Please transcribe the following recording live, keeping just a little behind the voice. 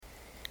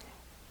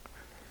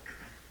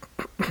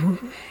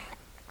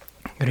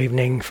Good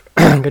evening,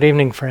 good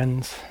evening,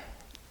 friends.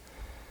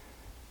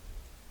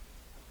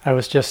 I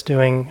was just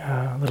doing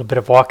a little bit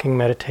of walking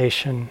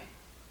meditation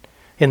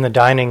in the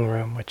dining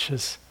room, which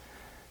is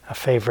a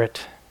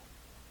favorite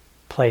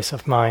place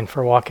of mine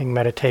for walking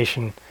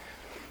meditation.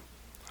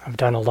 I've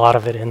done a lot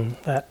of it in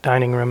that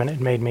dining room, and it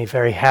made me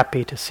very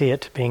happy to see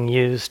it being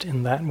used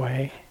in that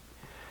way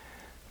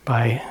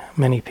by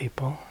many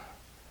people.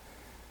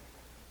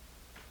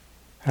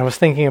 I was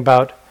thinking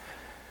about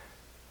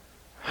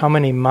how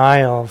many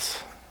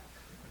miles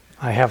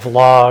I have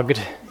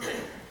logged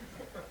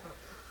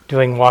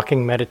doing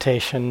walking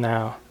meditation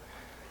now.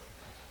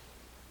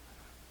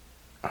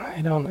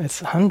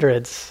 It's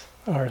hundreds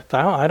or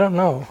thousands, I don't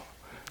know.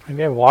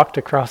 Maybe I walked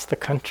across the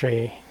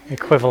country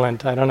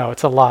equivalent, I don't know,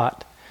 it's a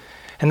lot.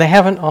 And they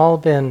haven't all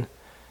been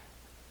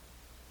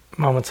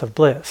moments of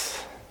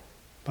bliss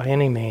by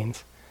any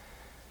means.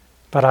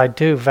 But I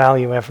do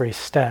value every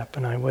step,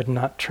 and I would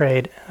not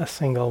trade a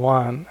single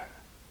one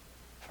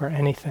for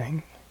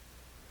anything.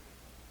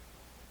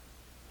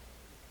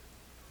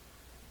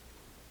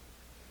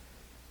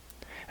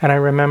 And I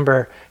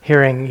remember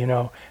hearing,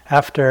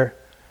 after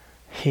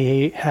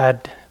he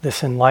had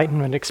this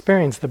enlightenment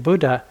experience, the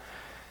Buddha,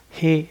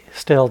 he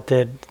still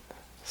did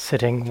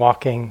sitting,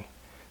 walking,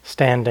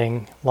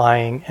 standing,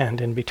 lying, and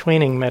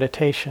in-betweening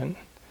meditation.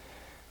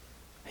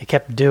 He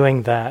kept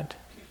doing that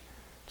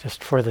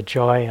just for the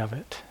joy of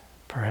it,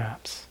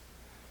 perhaps.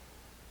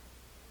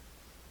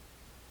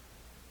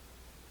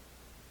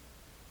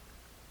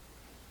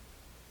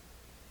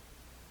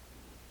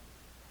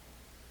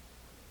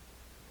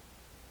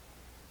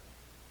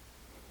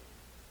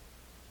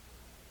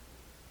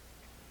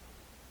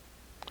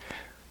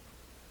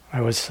 I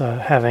was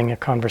having a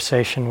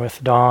conversation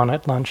with Dawn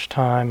at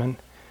lunchtime,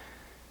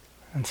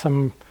 and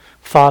some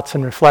thoughts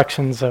and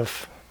reflections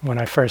of when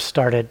I first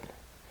started,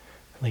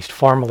 at least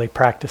formally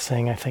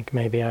practicing. I think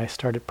maybe I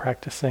started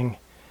practicing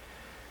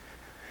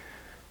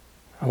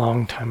a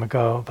long time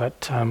ago,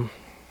 but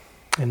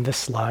in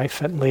this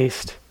life at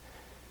least,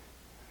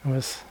 it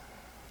was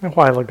a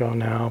while ago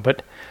now,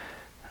 but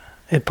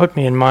it put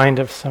me in mind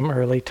of some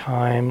early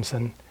times,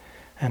 and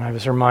I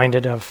was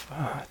reminded of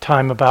a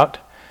time about,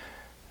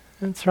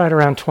 it's right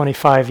around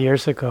 25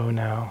 years ago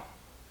now,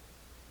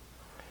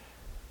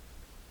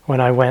 when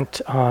I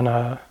went on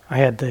I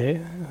had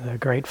the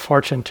great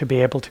fortune to be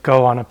able to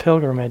go on a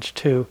pilgrimage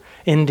to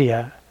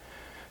India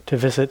to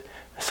visit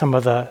some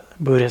of the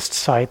Buddhist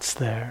sites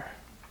there.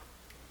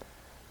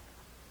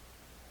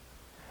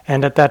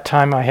 And at that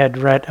time I had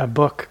read a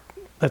book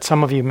that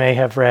some of you may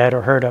have read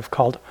or heard of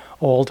called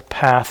Old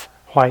Path,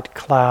 White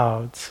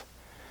Clouds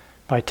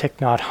by Thich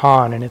Nhat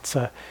Hanh, and it's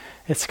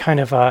kind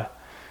of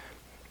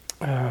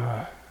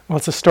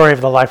it's a story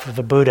of the life of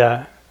the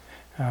Buddha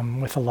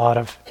with a lot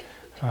of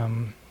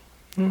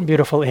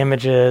beautiful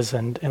images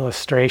and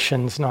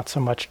illustrations, not so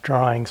much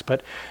drawings,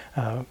 but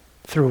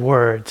through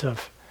words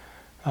of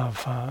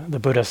the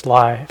Buddha's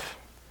life.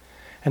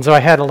 And so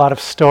I had a lot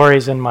of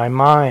stories in my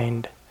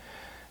mind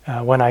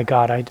when I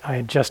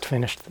had just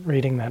finished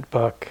reading that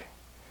book.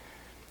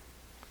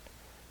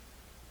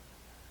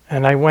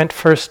 And I went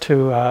first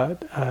to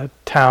a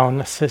town,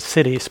 a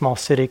small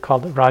city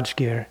called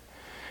Rajgir.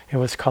 It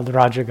was called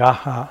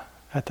Rajagaha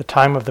at the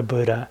time of the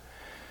Buddha.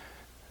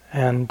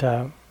 And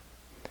I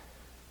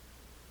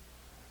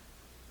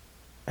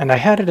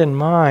had it in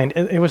mind.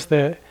 It was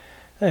the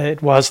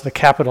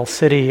capital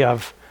city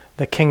of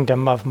the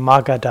kingdom of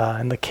Magadha,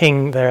 and the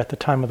king there at the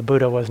time of the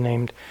Buddha was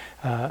named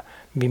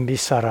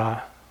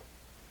Bimbisara.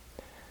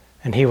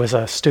 And he was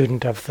a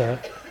student of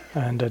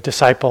and a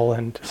disciple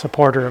and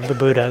supporter of the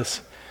Buddha's.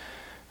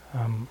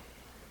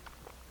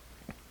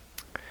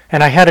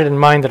 And I had it in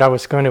mind that I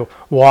was going to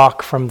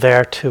walk from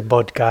there to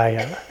Bodh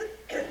Gaya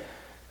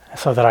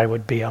so that I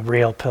would be a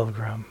real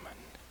pilgrim,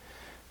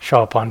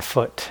 show up on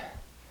foot.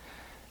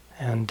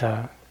 And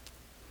kind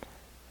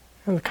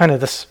of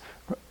this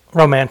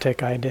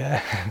romantic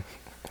idea.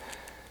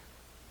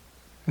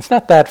 It's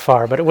not that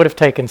far, but it would have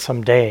taken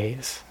some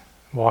days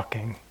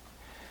walking.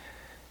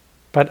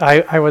 But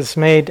I was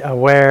made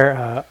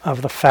aware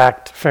of the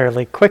fact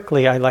fairly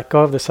quickly. I let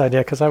go of this idea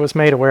because I was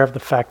made aware of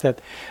the fact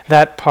that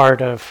that part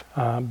of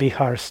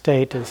Bihar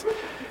state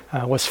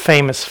was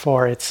famous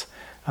for its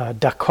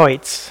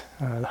dacoits,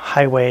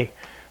 highway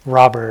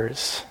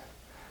robbers.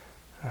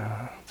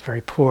 It's a very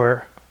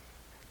poor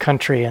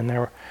country, and there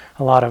were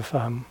a lot of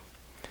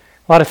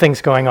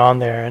things going on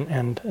there,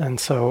 and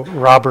so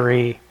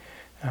robbery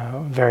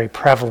very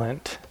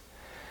prevalent,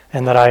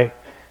 and that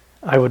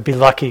I would be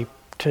lucky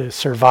to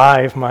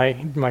survive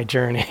my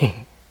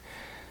journey.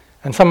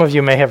 And some of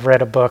you may have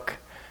read a book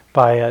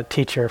by a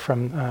teacher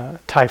from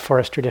Thai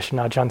forest tradition,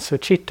 Ajahn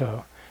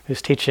Suchito,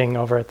 who's teaching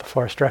over at the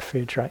Forest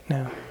Refuge right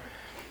now,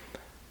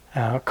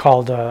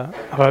 called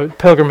a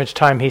pilgrimage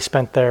time he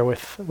spent there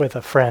with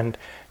a friend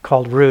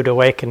called Rude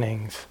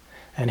Awakenings.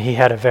 And he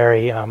had a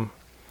very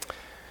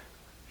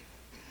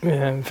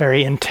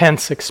very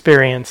intense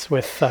experience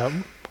with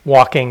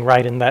walking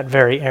right in that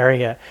very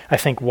area. I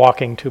think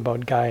walking to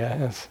Bodh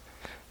Gaya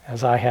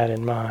as I had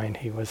in mind.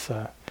 He was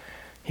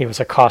he was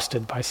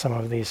accosted by some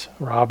of these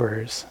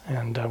robbers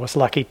and was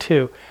lucky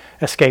to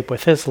escape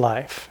with his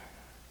life.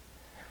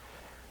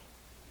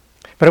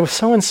 But it was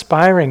so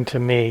inspiring to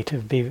me to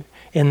be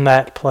in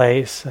that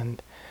place,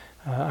 and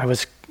I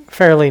was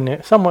fairly new,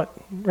 somewhat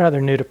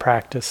rather new to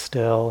practice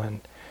still,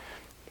 and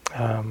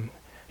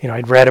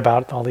I'd read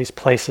about all these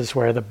places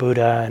where the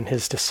Buddha and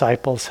his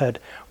disciples had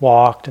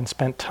walked and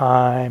spent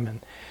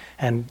time,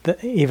 and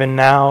even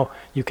now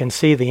you can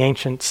see the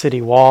ancient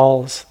city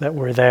walls that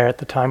were there at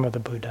the time of the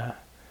Buddha.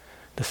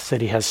 The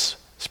city has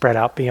spread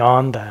out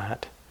beyond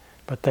that,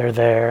 but they're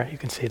there. You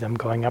can see them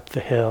going up the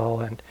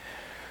hill, and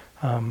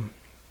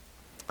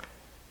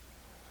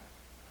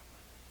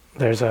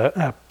there's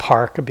a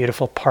park, a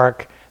beautiful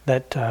park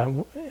that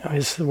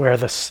is where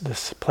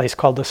this place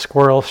called the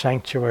Squirrel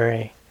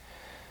Sanctuary.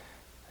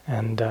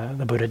 And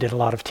the Buddha did a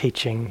lot of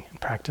teaching and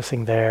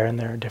practicing there, and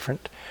there are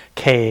different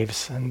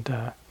caves. And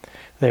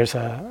there's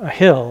a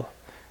hill,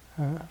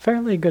 a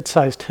fairly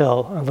good-sized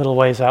hill, a little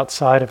ways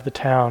outside of the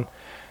town,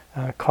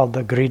 called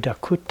the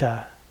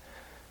Gridakutta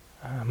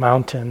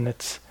mountain.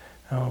 It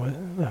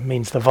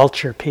means the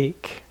vulture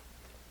peak.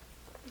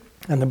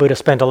 And the Buddha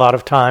spent a lot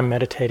of time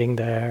meditating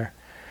there.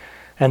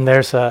 And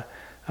there's a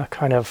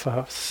kind of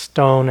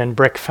stone and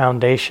brick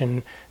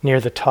foundation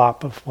near the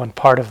top of one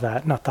part of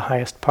that, not the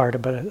highest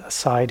part, but a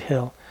side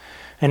hill.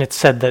 And it's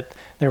said that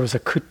there was a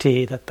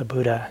kuti that the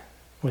Buddha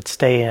would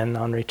stay in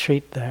on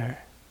retreat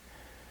there.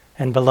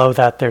 And below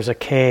that there's a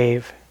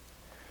cave.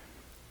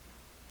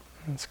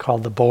 It's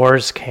called the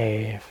Boar's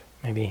Cave.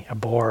 Maybe a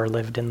boar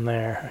lived in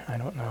there, I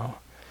don't know.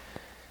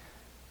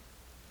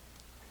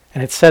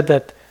 And it's said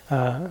that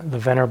the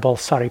Venerable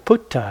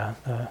Sariputta,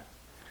 the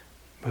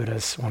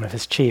Buddha's one of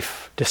his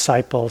chief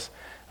disciples,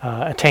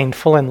 attained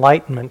full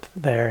enlightenment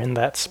there in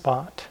that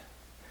spot.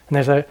 And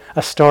there's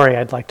a story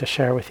I'd like to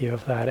share with you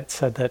of that. It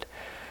said that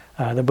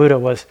the Buddha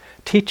was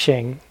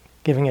teaching,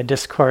 giving a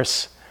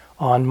discourse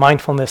on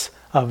mindfulness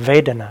of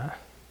Vedana,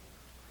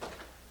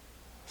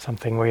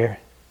 something we're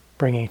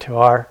bringing to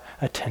our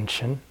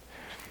attention,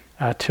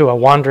 to a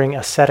wandering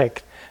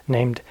ascetic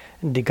named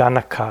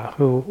Diganaka,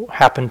 who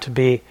happened to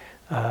be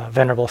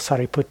Venerable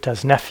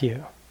Sariputta's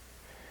nephew.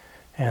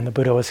 And the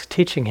Buddha was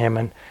teaching him,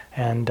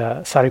 and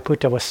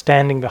Sariputta was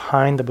standing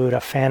behind the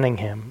Buddha, fanning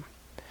him.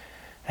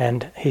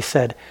 And he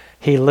said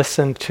he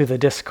listened to the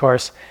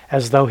discourse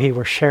as though he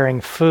were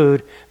sharing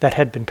food that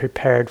had been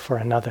prepared for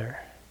another.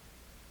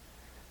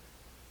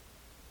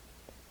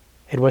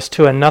 It was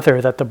to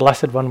another that the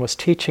Blessed One was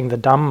teaching the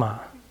Dhamma.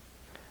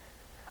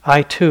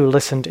 I too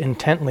listened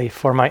intently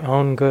for my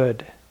own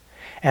good,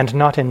 and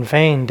not in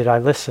vain did I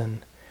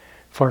listen,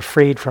 for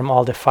freed from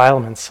all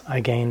defilements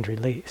I gained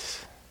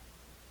release.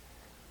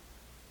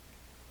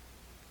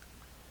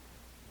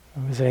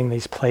 Visiting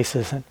these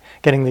places and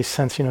getting these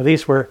sense,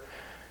 these were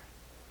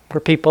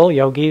people,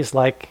 yogis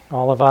like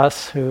all of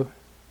us, who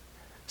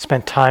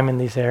spent time in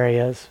these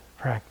areas,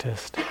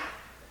 practiced,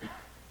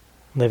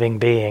 living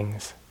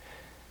beings.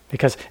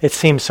 Because it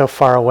seems so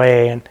far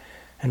away,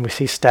 and we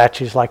see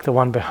statues like the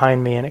one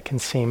behind me, and it can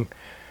seem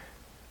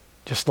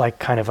just like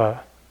kind of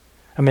a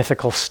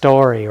mythical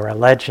story or a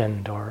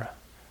legend or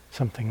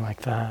something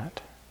like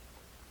that.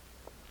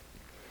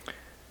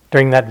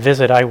 During that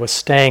visit, I was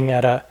staying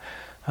at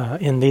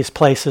in these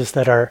places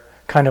that are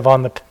kind of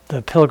on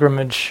the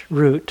pilgrimage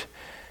route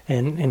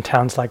in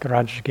towns like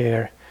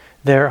Rajgir.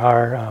 There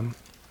are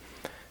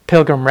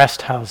pilgrim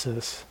rest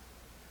houses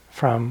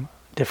from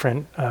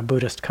different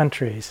Buddhist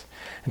countries.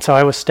 And so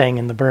I was staying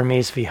in the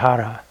Burmese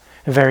Vihara,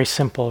 a very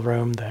simple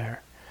room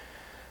there.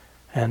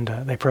 And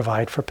they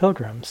provide for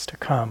pilgrims to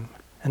come.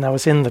 And that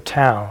was in the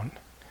town.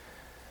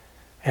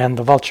 And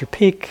the Vulture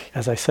Peak,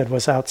 as I said,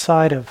 was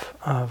outside of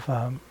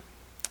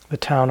the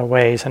town a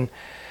ways. And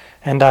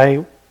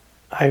I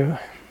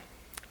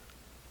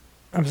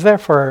was there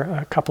for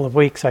a couple of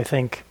weeks, I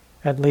think,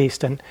 at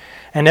least. And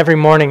every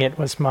morning it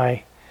was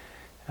my...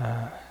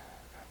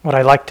 what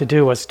I liked to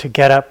do was to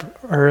get up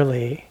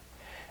early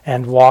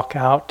and walk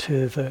out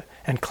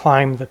and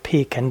climb the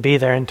peak and be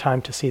there in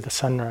time to see the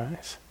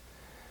sunrise.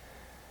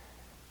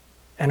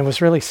 And it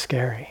was really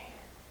scary.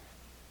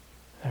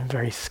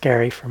 Very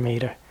scary for me.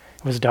 It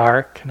was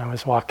dark, and I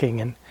was walking,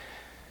 and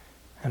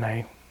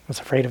I was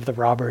afraid of the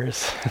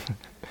robbers.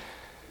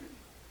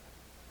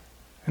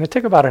 And it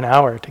took about an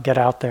hour to get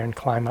out there and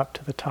climb up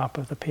to the top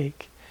of the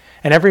peak.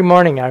 And every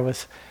morning I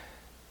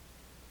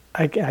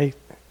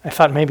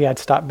thought maybe I'd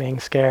stop being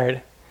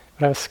scared,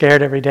 but I was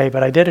scared every day,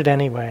 but I did it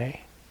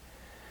anyway.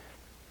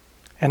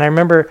 And I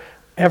remember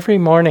every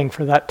morning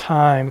for that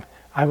time,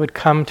 I would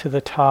come to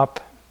the top,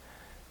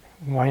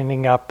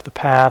 winding up the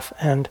path,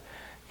 and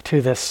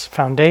to this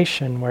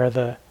foundation where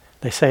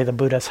they say the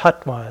Buddha's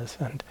hut was.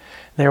 And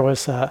there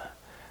was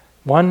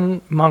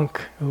one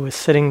monk who was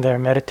sitting there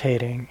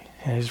meditating,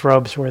 and his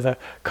robes were the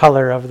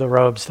color of the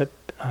robes that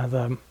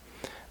the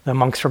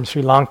monks from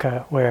Sri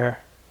Lanka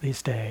wear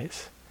these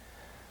days.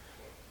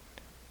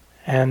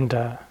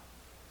 And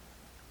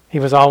he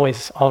was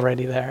always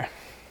already there.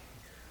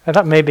 I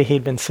thought maybe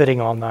he'd been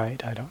sitting all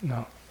night, I don't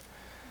know.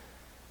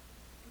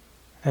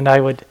 And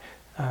I would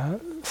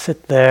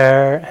sit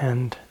there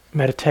and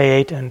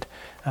meditate, and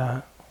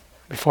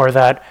before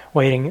that,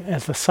 waiting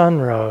as the sun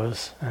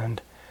rose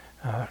and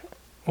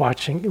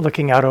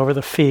looking out over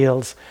the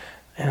fields.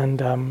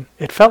 And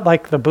it felt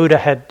like the Buddha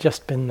had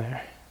just been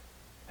there.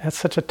 That's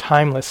such a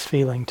timeless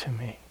feeling to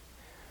me.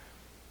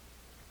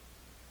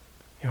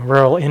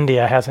 Rural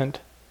India hasn't,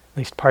 at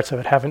least parts of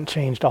it, haven't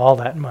changed all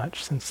that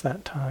much since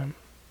that time.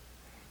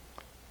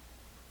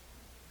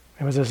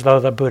 It was as though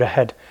the Buddha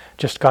had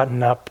just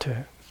gotten up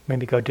to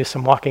maybe go do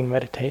some walking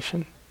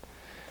meditation,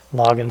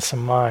 log in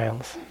some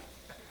miles.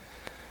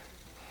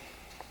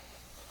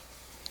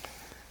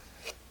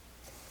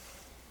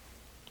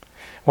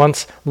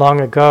 Once,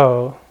 long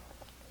ago,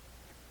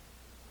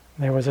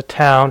 there was a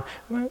town,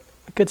 we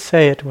could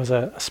say it was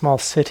a small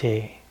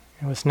city.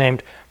 It was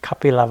named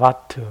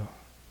Kapilavatu.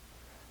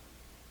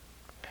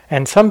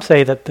 And some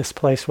say that this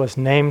place was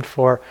named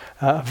for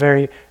a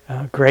very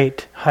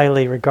great,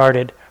 highly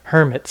regarded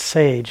hermit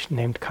sage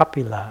named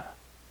Kapila,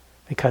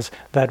 because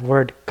that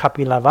word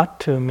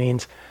Kapilavatu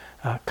means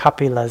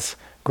Kapila's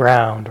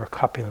ground or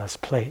Kapila's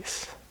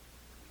place.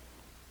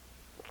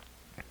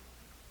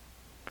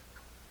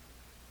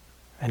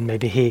 And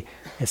maybe he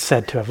is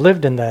said to have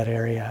lived in that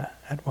area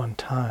at one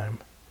time.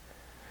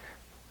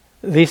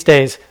 These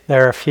days,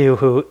 there are a few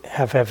who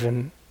have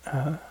even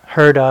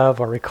heard of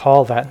or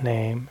recall that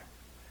name,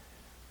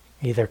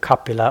 either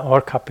Kapila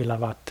or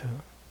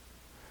Kapilavatu.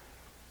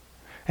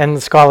 And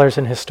the scholars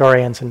and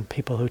historians and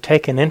people who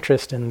take an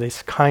interest in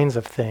these kinds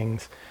of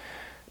things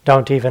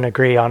don't even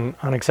agree on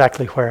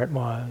exactly where it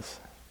was.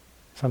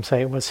 Some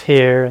say it was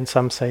here and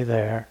some say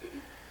there.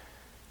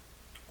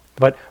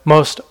 But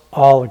most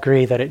all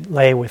agree that it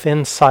lay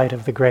within sight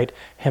of the great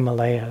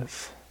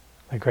Himalayas,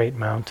 the great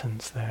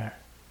mountains there.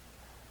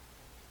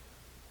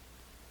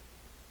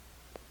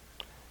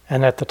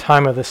 And at the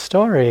time of the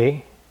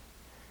story,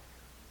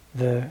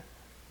 this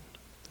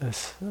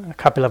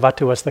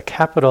Kapilavatu was the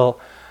capital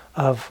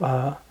of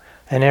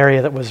an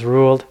area that was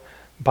ruled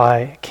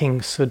by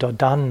King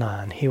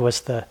Suddhodana, and he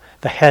was the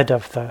head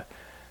of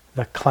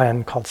the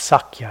clan called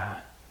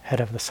Sakya, head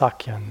of the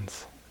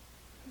Sakyans.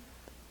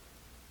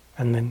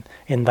 And then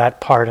in that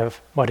part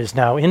of what is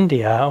now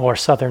India or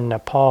southern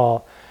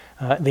Nepal,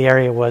 the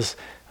area was,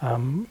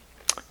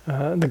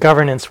 the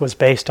governance was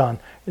based on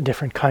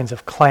different kinds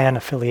of clan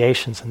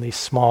affiliations in these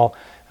small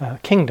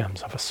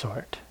kingdoms of a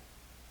sort.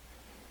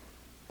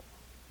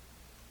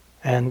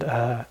 And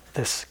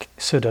this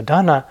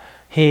Suddhodana,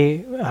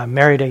 he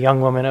married a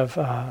young woman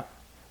of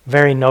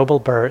very noble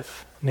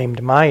birth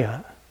named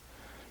Maya.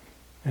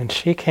 And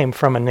she came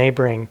from a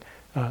neighboring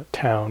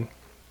town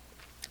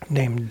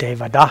named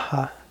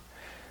Devadaha.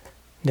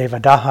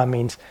 Devadaha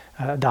means,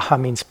 Daha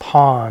means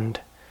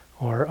pond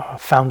or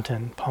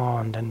fountain,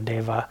 pond, and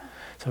Deva,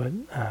 so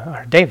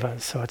are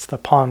Devas, so it's the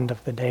pond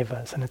of the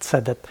Devas. And it's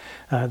said that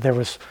there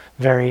was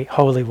very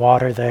holy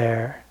water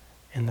there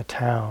in the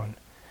town,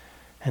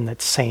 and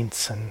that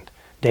saints and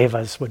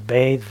Devas would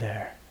bathe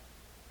there.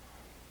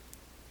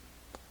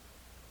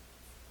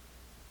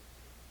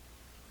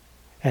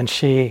 And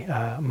she,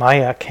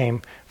 Maya,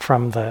 came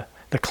from the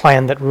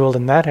clan that ruled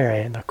in that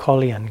area, the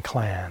Kolian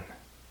clan.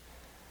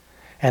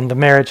 And the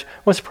marriage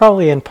was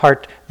probably in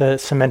part the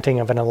cementing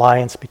of an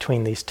alliance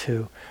between these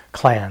two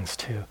clans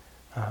to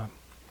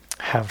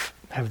have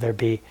there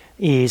be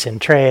ease in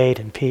trade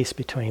and peace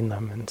between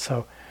them. And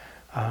so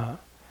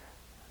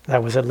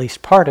that was at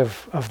least part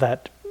of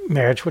that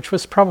marriage, which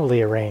was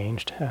probably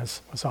arranged,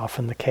 as was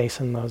often the case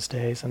in those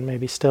days, and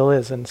maybe still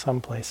is in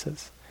some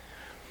places.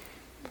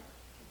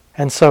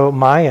 And so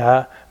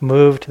Maya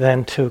moved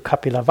then to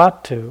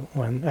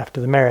Kapilavatu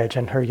after the marriage,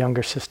 and her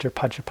younger sister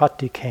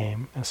Pajapati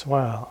came as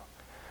well.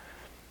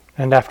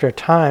 And after a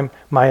time,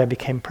 Maya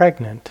became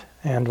pregnant,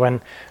 and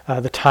when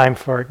the time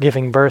for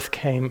giving birth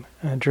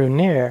drew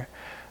near,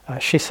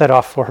 she set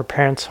off for her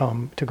parents'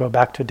 home to go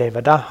back to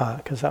Devadaha,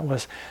 because that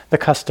was the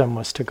custom,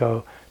 was to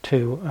go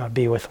to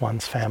be with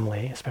one's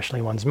family,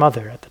 especially one's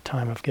mother, at the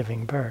time of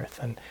giving birth.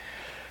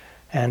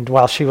 And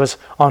while she was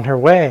on her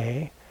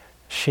way,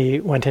 she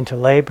went into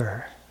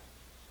labor.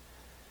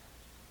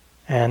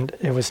 And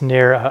it was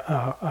near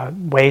a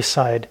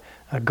wayside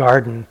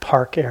garden,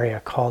 park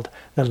area called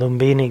the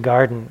Lumbini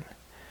Garden.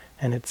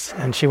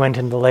 And she went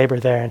into labor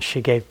there, and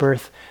she gave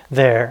birth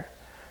there,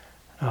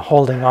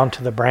 holding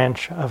onto the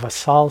branch of a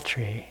sal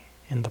tree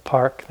in the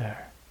park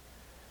there.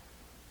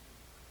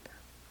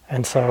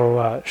 And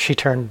so she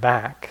turned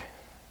back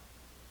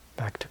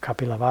to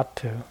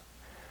Kapilavatu.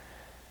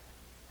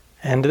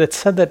 And it's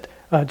said that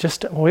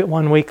just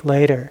 1 week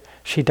later,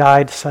 she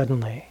died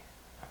suddenly,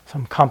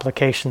 some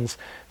complications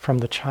from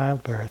the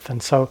childbirth.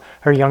 And so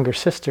her younger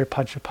sister,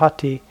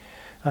 Pajapati,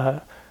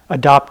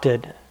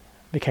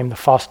 became the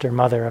foster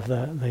mother of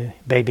the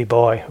baby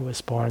boy who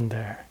was born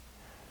there.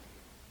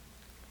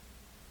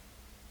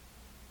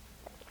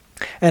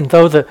 And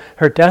though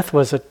her death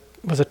was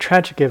a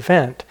tragic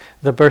event,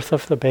 the birth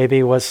of the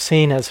baby was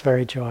seen as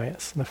very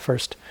joyous, the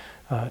first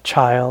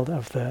child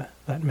of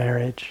that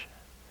marriage.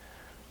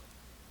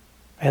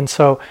 And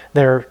so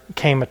there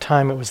came a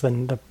time, it was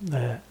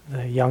the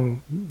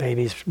young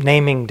baby's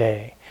naming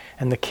day,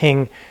 and the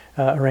king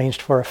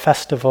arranged for a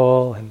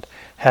festival and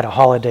had a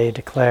holiday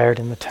declared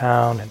in the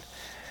town.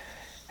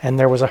 And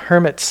there was a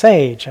hermit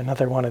sage,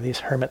 another one of these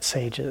hermit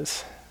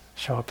sages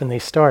show up in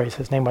these stories.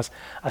 His name was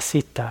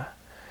Asita.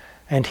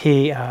 And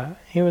he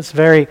was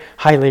very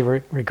highly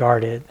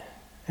regarded.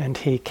 And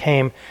he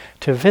came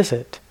to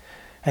visit.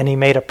 And he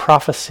made a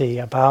prophecy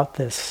about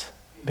this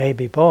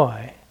baby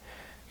boy.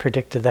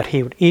 Predicted that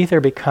he would either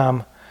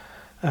become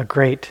a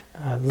great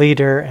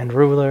leader and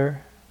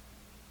ruler,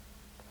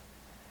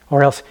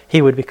 or else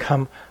he would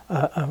become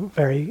a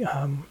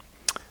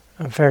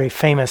very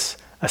famous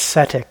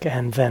ascetic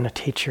and then a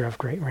teacher of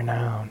great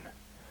renown.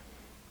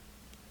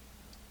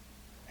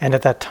 And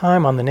at that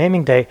time, on the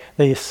naming day,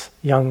 this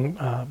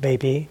young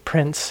baby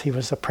prince, he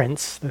was a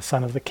prince, the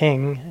son of the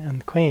king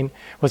and the queen,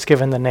 was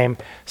given the name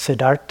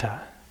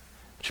Siddhartha,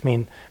 which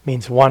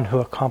means one who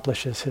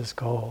accomplishes his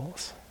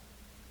goals.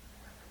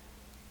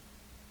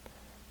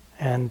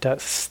 And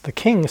the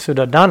king,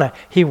 Suddhodana,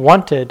 he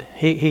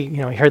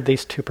heard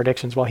these two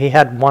predictions. Well, he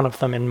had one of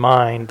them in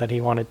mind that he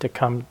wanted to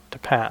come to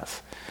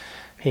pass.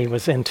 He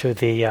was into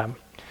the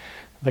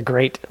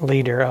great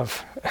leader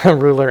of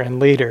ruler and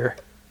leader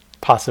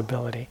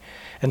possibility.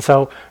 And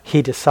so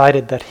he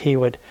decided that he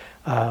would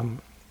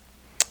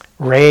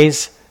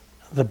raise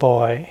the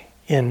boy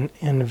in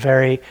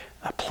very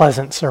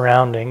pleasant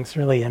surroundings,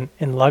 really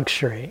in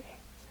luxury.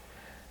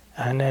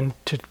 And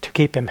to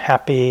keep him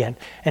happy and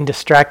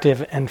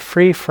distractive and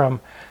free from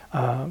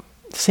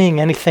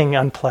seeing anything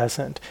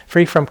unpleasant,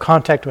 free from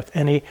contact with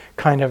any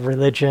kind of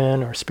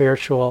religion or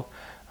spiritual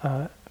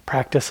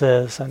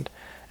practices,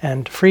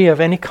 and free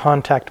of any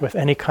contact with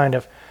any kind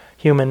of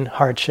human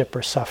hardship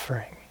or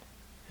suffering.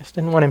 Just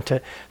didn't want him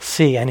to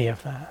see any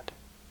of that.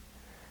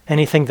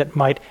 Anything that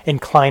might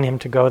incline him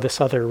to go this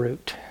other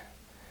route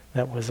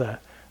that was a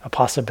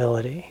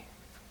possibility.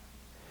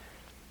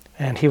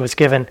 And he was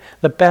given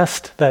the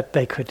best that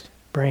they could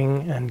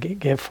bring and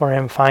give for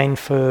him, fine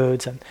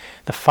foods and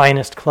the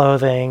finest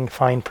clothing,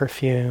 fine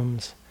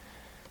perfumes,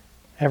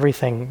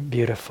 everything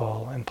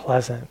beautiful and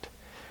pleasant.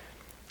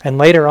 And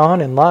later on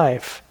in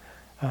life,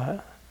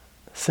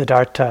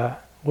 Siddhartha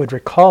would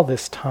recall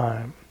this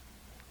time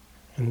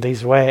in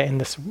this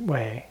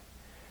way.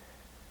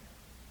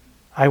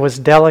 I was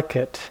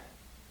delicate,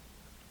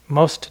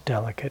 most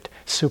delicate,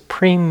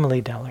 supremely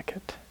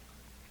delicate.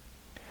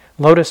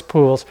 Lotus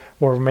pools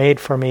were made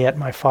for me at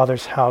my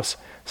father's house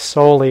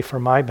solely for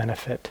my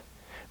benefit.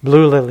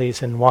 Blue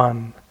lilies in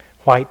one,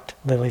 white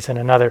lilies in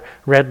another,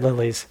 red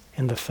lilies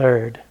in the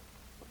third.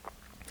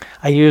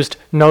 I used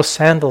no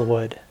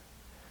sandalwood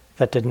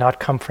that did not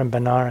come from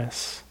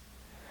Benares.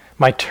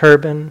 My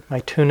turban,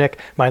 my tunic,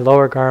 my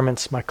lower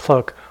garments, my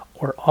cloak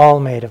were all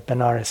made of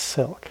Benares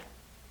silk.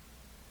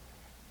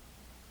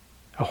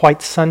 A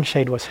white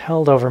sunshade was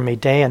held over me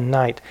day and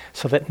night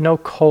so that no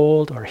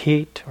cold or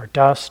heat or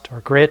dust or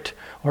grit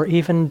or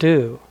even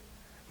dew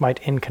might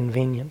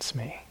inconvenience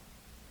me.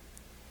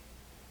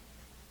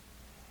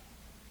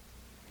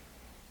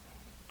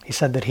 He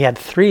said that he had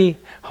 3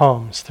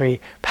 homes, 3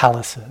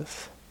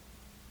 palaces.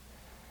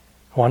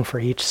 One for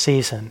each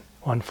season,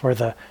 one for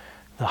the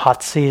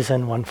hot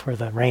season, one for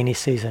the rainy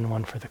season,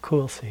 one for the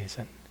cool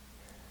season.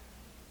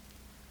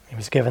 He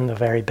was given the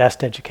very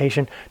best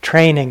education,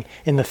 training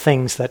in the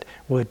things that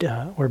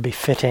were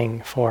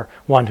befitting for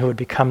one who would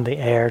become the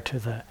heir to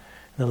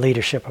the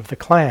leadership of the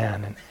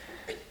clan.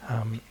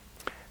 And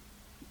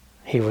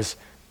he was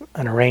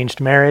an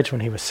arranged marriage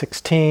when he was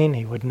 16.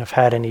 He wouldn't have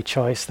had any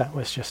choice. That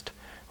was just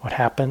what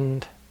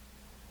happened.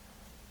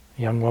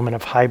 A young woman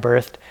of high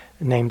birth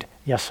named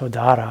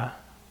Yasodhara.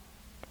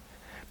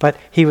 But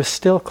he was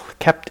still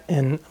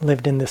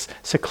lived in this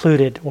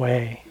secluded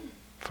way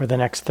for the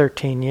next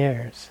 13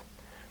 years.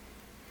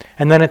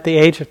 And then at the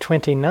age of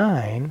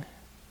 29,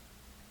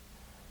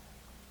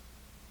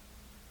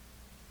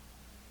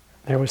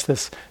 there was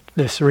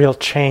this real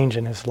change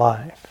in his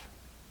life.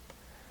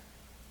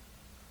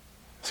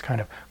 This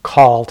kind of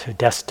call to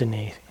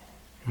destiny,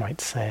 you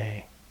might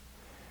say.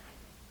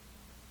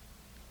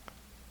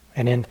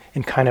 And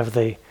in kind of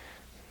the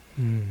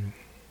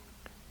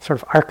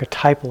sort of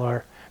archetypal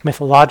or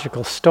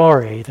mythological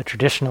story, the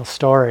traditional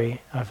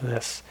story of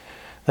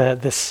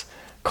this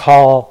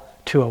call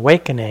to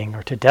awakening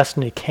or to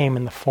destiny came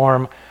in the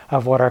form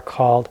of what are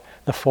called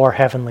the 4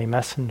 heavenly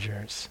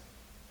messengers.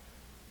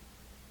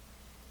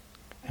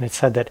 And it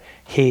said that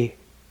he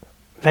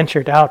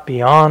ventured out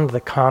beyond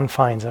the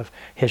confines of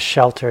his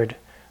sheltered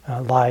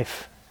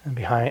life and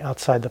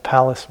outside the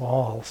palace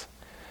walls.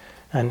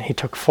 And he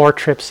took 4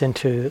 trips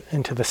into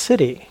the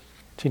city,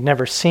 which he'd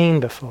never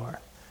seen before.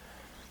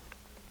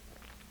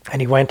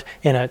 And he went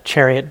in a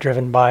chariot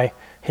driven by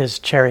his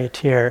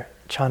charioteer,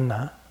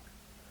 Channa.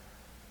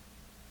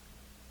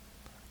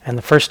 And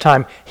the first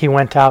time he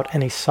went out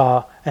and he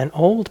saw an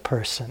old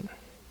person.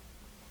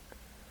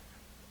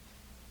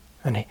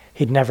 And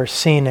he'd never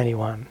seen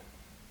anyone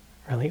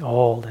really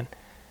old.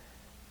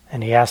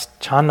 And he asked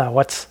Channa,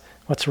 what's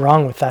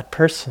wrong with that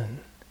person?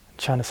 And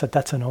Channa said,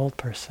 that's an old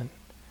person.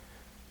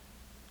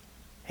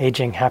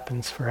 Aging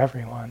happens for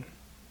everyone,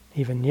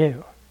 even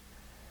you.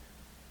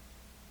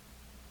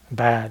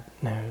 Bad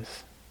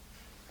news.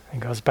 He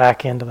goes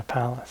back into the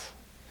palace.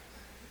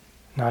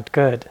 Not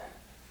good.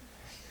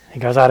 He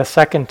goes out a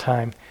second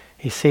time.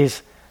 He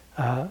sees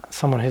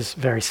someone who's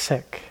very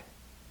sick.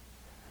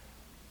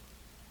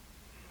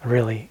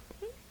 Really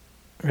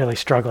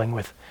struggling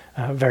with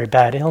very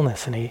bad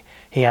illness. And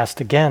he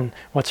asked again,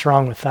 what's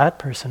wrong with that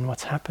person?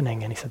 What's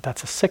happening? And he said,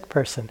 that's a sick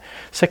person.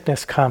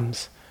 Sickness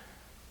comes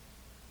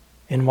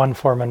in one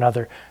form or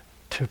another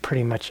to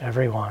pretty much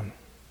everyone.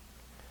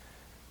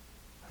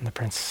 And the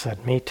prince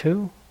said, me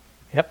too?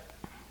 Yep,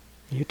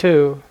 you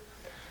too.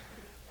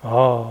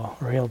 Oh,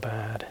 real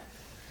bad.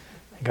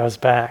 He goes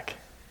back,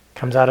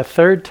 comes out a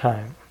third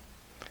time,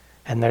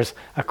 and there's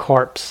a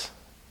corpse.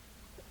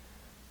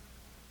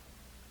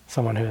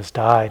 Someone who has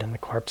died and the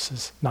corpse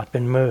has not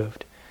been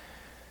moved.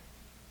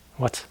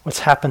 What's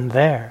happened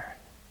there?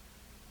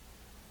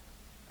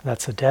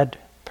 That's a dead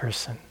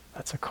person.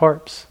 That's a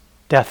corpse.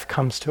 Death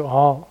comes to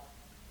all,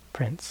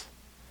 Prince.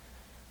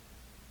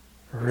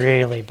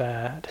 Really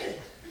bad.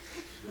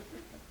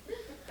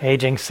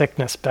 Aging,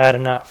 sickness, bad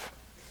enough.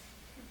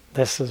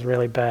 This is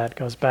really bad.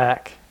 Goes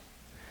back.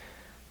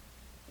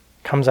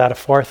 Comes out a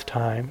fourth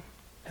time.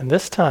 And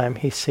this time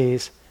he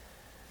sees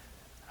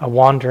a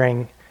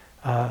wandering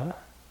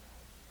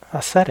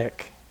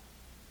ascetic.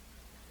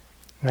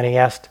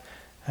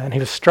 And he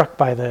was struck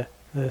by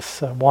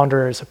this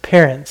wanderer's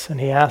appearance, and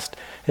he asked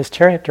his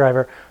chariot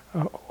driver,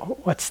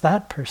 what's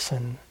that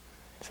person?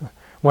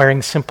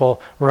 Wearing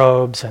simple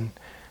robes and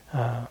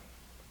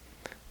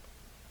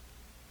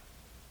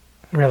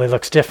really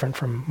looks different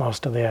from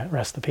most of the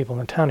rest of the people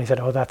in town. He said,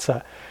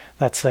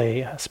 that's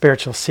a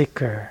spiritual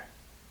seeker.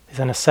 He's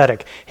an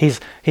ascetic. He's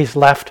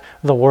left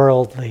the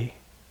worldly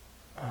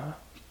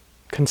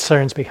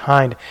concerns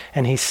behind,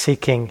 and he's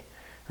seeking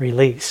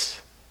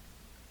release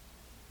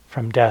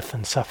from death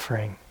and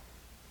suffering.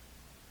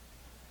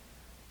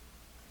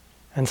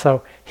 And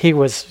so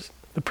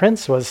the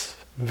prince was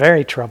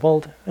very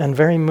troubled and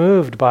very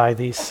moved by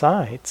these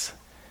sights.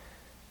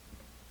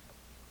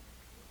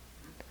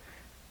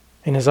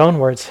 In his own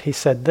words, he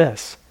said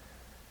this,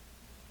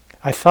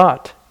 I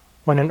thought,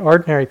 when an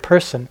ordinary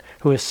person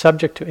who is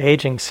subject to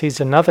aging sees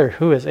another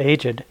who is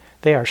aged,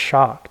 they are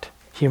shocked,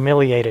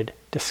 humiliated,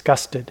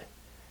 disgusted.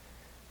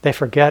 They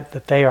forget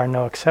that they are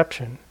no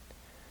exception.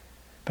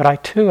 But I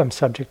too am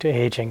subject to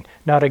aging,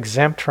 not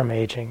exempt from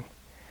aging,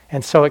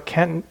 and so it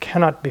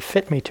cannot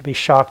befit me to be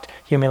shocked,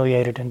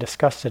 humiliated, and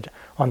disgusted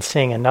on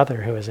seeing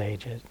another who is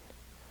aged.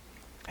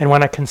 And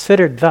when I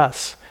considered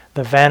thus,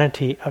 the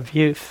vanity of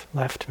youth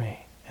left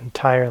me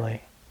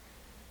entirely.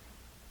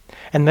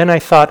 And then I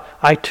thought,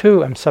 I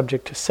too am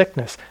subject to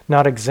sickness,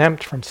 not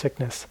exempt from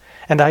sickness,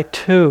 and I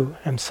too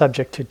am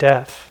subject to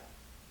death,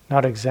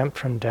 not exempt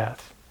from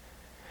death.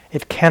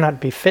 It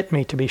cannot befit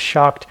me to be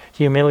shocked,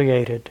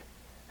 humiliated,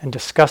 and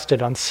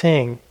disgusted on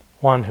seeing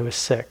one who is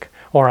sick,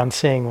 or on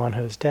seeing one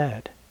who is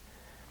dead.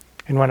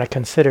 And when I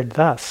considered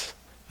thus,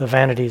 the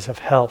vanities of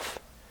health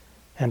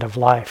and of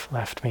life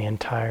left me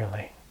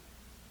entirely.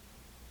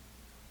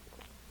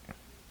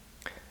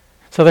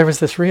 So there was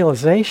this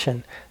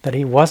realization that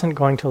he wasn't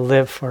going to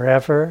live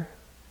forever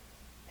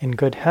in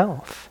good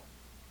health.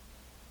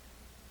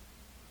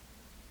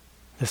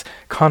 This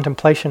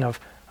contemplation of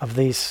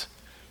these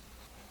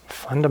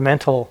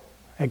fundamental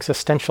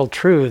existential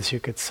truths,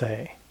 you could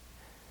say.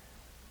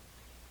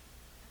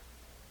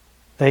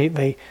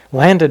 They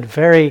landed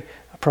very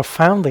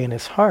profoundly in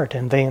his heart,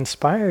 and they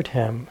inspired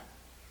him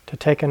to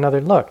take another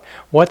look.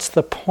 What's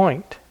the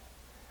point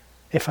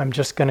if I'm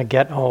just going to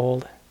get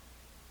old,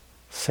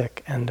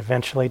 sick, and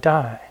eventually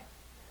die?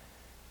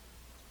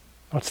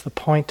 What's the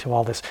point to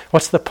all this?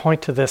 What's the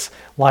point to this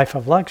life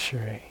of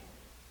luxury?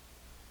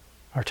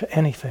 Or to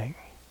anything?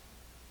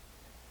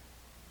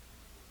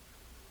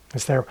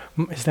 Is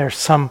there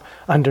some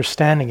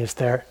understanding? Is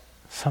there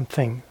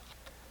something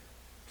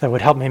that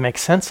would help me make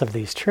sense of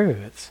these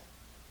truths?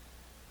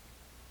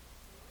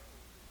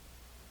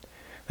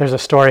 There's a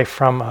story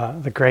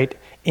from the great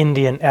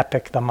Indian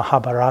epic, the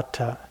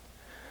Mahabharata.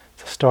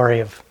 It's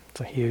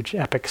a huge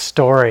epic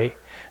story,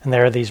 and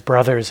there are these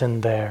brothers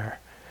in there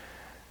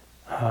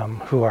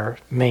who are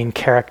main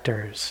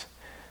characters,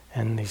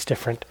 and these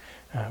different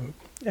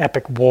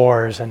epic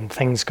wars and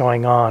things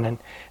going on. And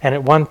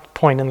at one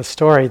point in the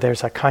story,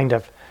 there's a kind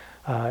of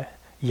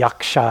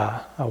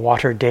yaksha, a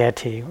water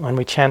deity. When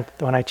I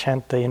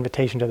chant the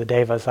invitation to the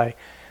devas, I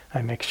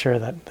make sure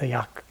that the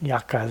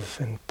yakas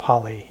in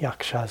Pali,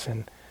 yakshas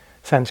in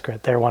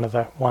Sanskrit, they're one of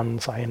the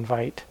ones I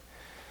invite.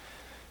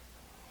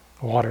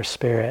 Water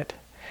spirit.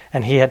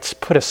 And he had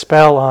put a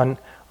spell on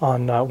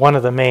one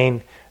of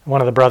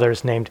the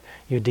brothers named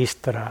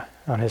Yudhishthira,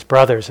 on his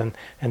brothers, and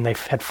they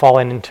had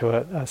fallen into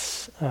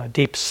a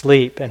deep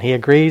sleep, and he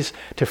agrees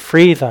to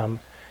free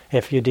them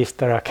if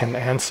Yudhishthira can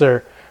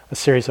answer a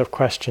series of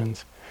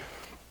questions.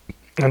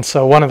 And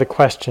so one of the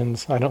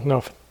questions, I don't know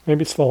if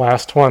maybe it's the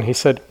last one,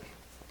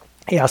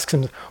 he asks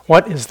him,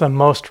 what is the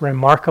most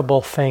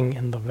remarkable thing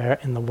in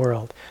the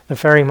world? The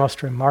very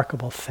most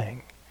remarkable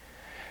thing.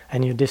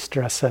 And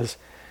Yudhishthira says,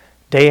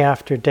 day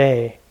after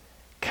day,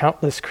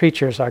 countless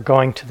creatures are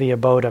going to the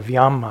abode of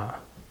Yama.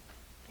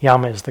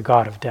 Yama is the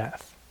god of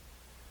death.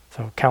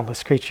 So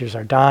countless creatures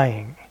are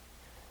dying.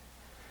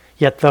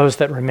 Yet those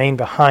that remain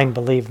behind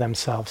believe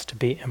themselves to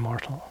be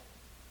immortal.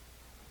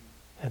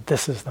 And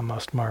this is the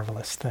most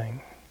marvelous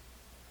thing.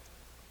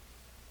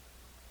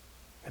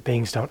 The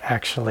beings don't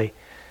actually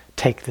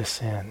take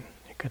this in,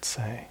 you could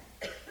say.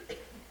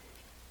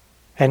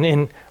 And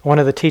in one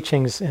of the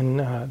teachings in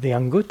the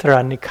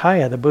Anguttara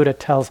Nikaya, the Buddha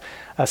tells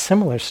a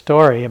similar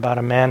story about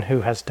a man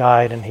who has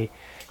died, and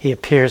he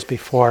appears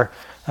before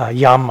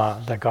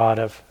Yama, the god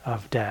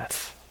of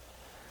death.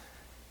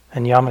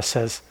 And Yama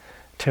says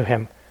to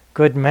him,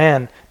 "Good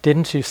man,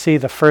 didn't you see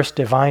the first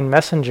divine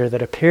messenger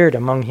that appeared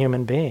among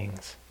human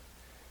beings?"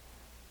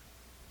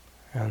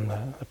 And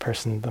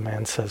the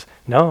man says,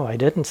 "No, I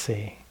didn't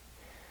see."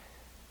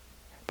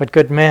 "But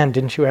good man,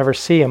 didn't you ever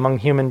see among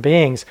human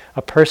beings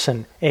a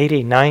person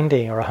 80,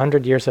 90, or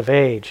 100 years of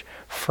age,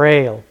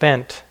 frail,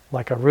 bent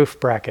like a roof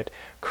bracket,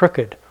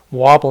 crooked,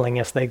 wobbling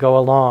as they go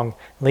along,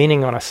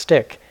 leaning on a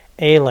stick,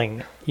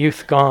 ailing,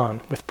 youth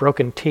gone, with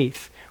broken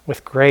teeth,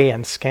 with gray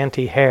and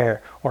scanty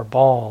hair, or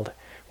bald,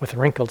 with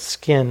wrinkled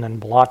skin and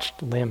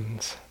blotched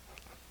limbs?"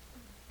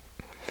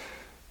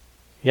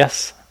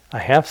 Yes, I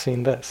have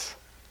seen this.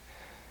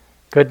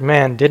 "Good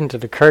man, didn't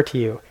it occur to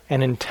you,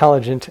 an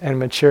intelligent and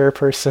mature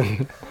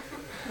person?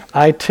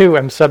 I too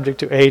am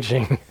subject to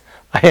aging.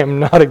 I am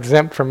not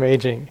exempt from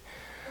aging.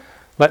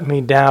 Let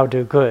me now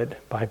do good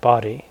by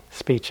body,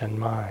 speech, and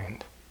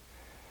mind."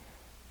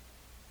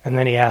 And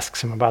then he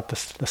asks him about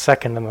the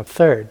second and the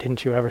third.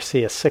 "Didn't you ever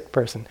see a sick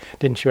person?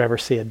 Didn't you ever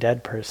see a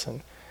dead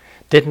person?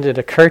 Didn't it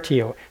occur to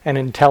you, an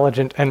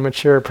intelligent and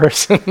mature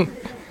person?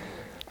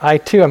 I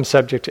too am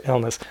subject to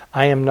illness.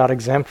 I am not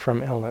exempt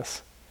from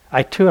illness.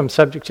 I too am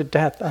subject to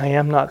death. I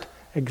am not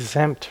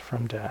exempt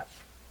from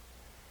death.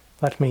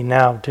 Let me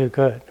now do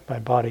good by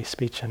body,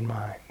 speech, and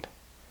mind."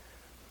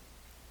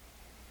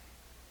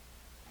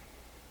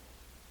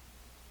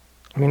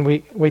 I mean,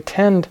 we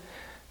tend,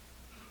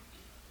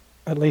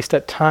 at least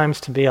at times,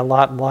 to be a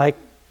lot like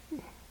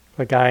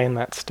the guy in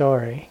that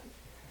story.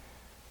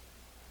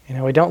 You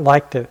know, we don't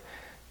like to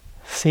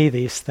see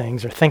these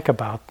things or think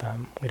about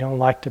them. We don't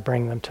like to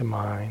bring them to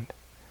mind.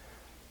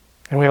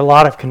 And we have a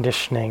lot of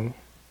conditioning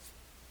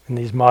in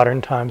these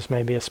modern times,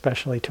 maybe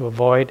especially, to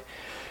avoid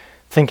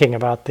thinking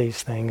about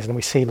these things. And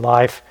we see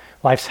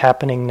life's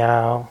happening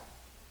now.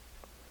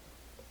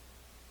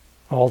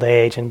 Old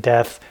age and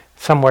death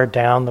somewhere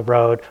down the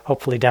road,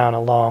 hopefully down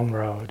a long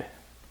road.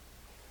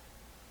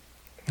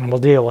 And we'll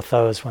deal with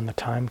those when the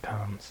time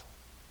comes.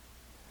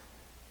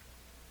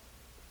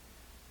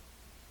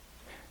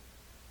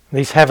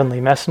 These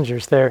heavenly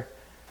messengers, they're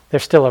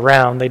still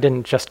around. They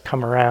didn't just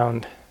come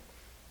around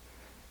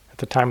at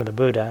the time of the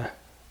Buddha.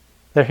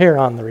 They're here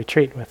on the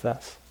retreat with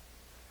us.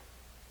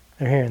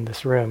 They're here in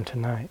this room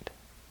tonight.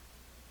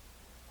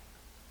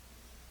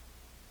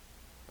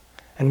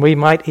 And we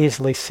might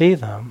easily see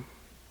them,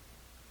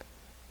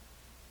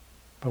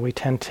 but we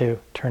tend to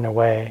turn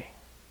away,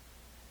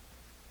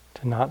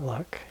 to not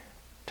look,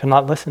 to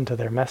not listen to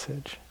their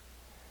message.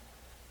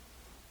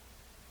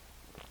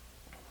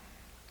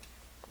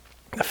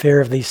 The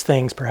fear of these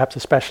things, perhaps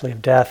especially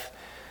of death,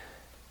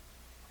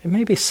 it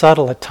may be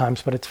subtle at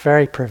times, but it's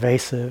very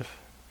pervasive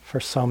for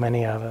so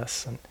many of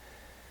us. And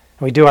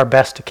we do our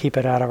best to keep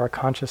it out of our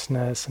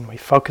consciousness, and we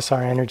focus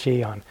our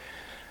energy on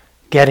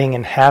getting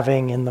and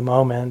having in the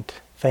moment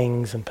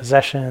things and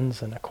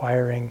possessions and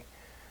acquiring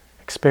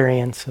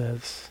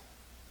experiences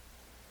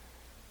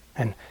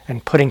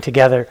and putting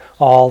together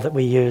all that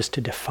we use to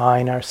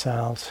define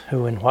ourselves,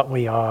 who and what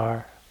we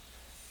are,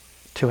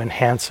 to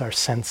enhance our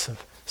sense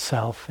of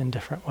self in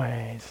different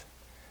ways.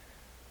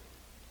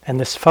 And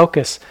this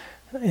focus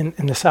in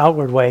this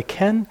outward way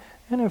can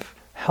kind of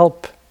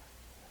help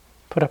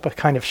put up a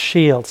kind of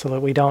shield so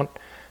that we don't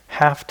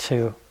have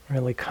to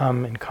really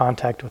come in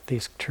contact with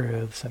these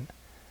truths, and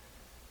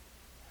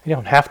we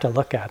don't have to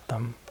look at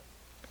them.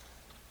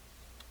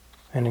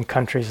 And in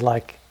countries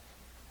like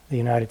the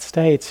United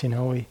States, you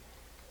know, we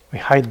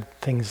hide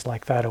things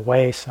like that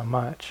away so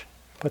much,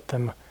 put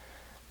them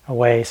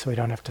away so we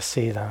don't have to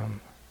see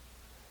them.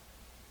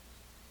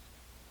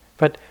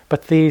 But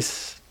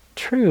these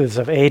truths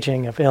of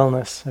aging, of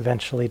illness,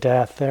 eventually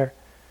death, they're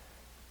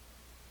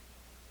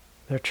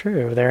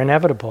true, they're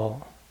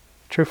inevitable,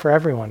 true for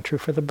everyone, true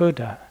for the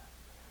Buddha.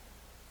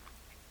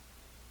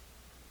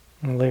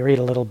 And we read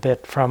a little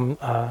bit from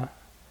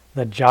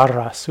the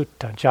Jara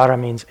Sutta. Jara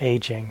means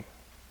aging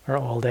or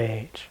old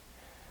age.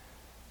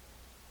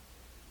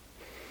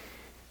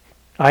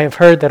 "I have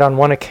heard that on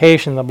one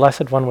occasion the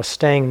Blessed One was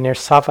staying near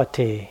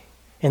Savatthi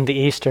in the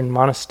eastern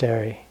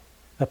monastery,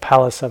 the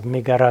palace of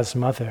Migara's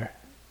mother.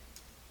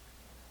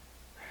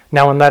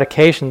 Now on that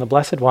occasion the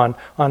Blessed One,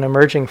 on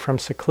emerging from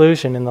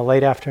seclusion in the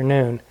late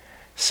afternoon,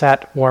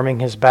 sat warming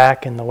his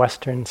back in the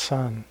western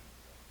sun.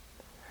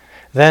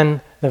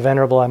 Then the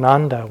Venerable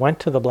Ananda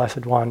went to the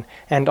Blessed One,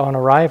 and on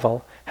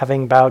arrival,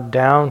 having bowed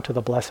down to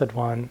the Blessed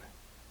One,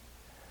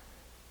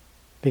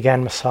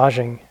 began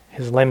massaging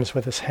his limbs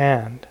with his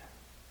hand.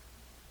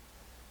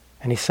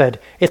 And he said,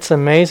 "It's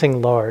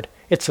amazing, Lord,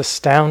 it's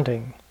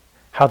astounding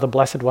how the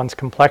Blessed One's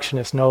complexion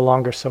is no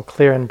longer so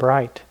clear and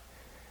bright.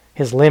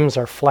 His limbs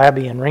are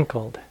flabby and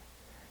wrinkled,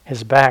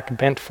 his back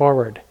bent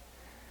forward.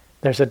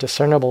 There's a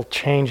discernible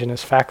change in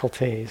his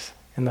faculties,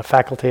 in the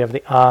faculty of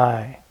the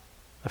eye,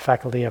 the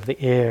faculty of the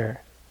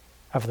ear,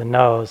 of the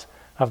nose,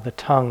 of the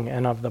tongue,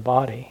 and of the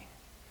body."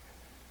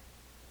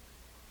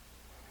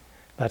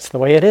 That's the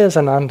way it is,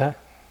 Ananda.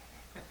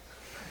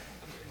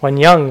 When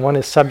young, one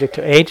is subject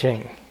to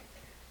aging.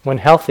 When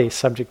healthy,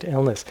 subject to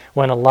illness.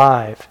 When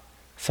alive,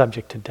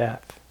 subject to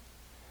death.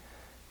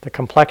 The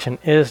complexion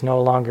is no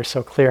longer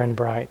so clear and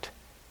bright.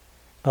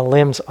 The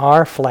limbs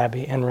are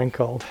flabby and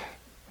wrinkled,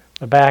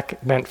 the back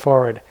bent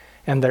forward,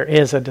 and there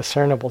is a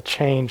discernible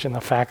change in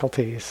the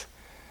faculties,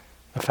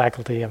 the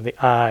faculty of the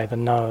eye, the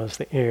nose,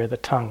 the ear, the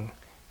tongue,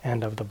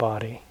 and of the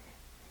body.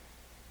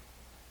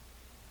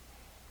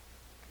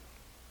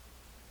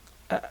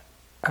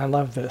 I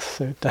love this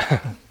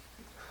sutta.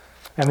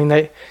 I mean,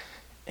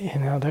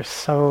 they're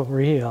so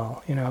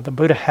real. The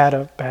Buddha had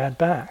a bad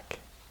back,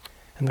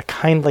 and the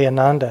kindly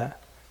Ananda,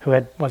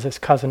 who was his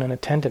cousin and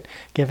attendant,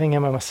 giving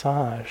him a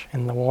massage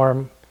in the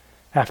warm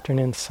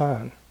afternoon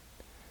sun.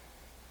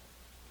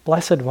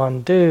 Blessed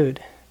One,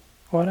 dude,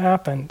 what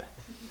happened?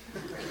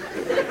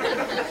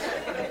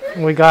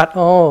 We got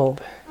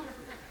old.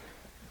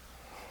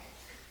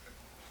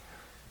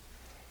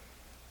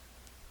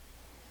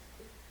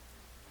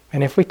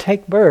 And if we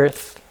take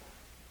birth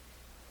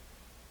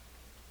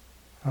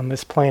on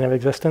this plane of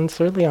existence,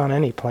 certainly on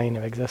any plane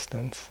of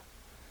existence,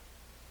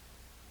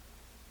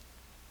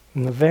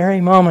 in the very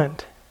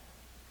moment,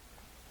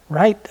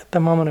 right at the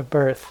moment of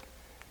birth,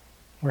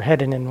 we're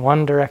headed in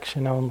one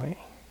direction only.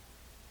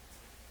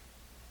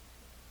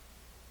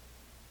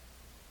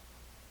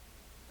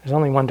 There's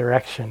only one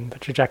direction, the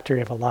trajectory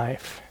of a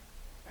life.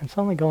 It's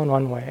only going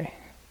one way.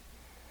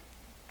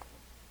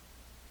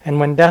 And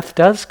when death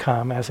does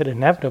come, as it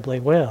inevitably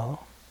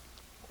will,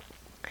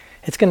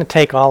 it's going to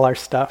take all our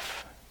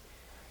stuff,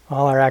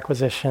 all our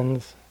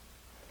acquisitions.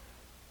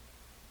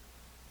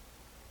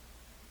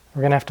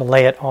 We're going to have to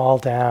lay it all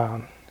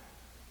down.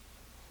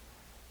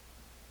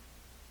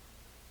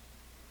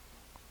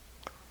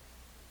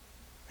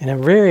 In a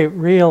very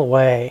real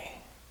way,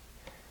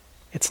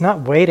 it's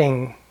not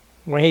waiting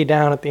way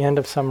down at the end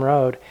of some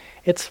road.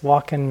 It's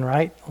walking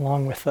right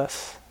along with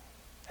us,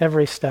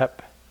 every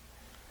step.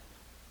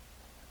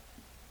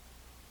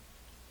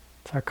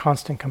 It's our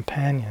constant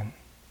companion.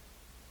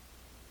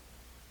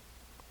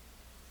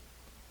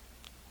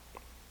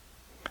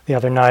 The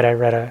other night I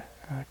read a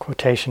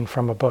quotation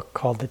from a book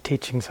called The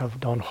Teachings of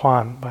Don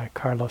Juan by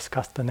Carlos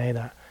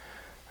Castaneda.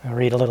 I'll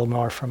read a little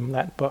more from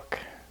that book.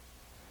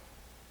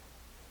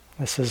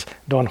 This is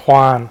Don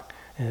Juan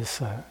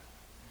is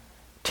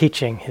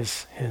teaching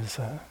his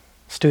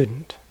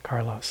student,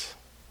 Carlos.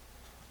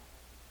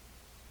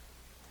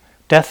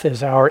 Death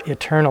is our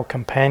eternal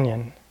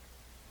companion.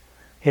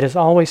 It is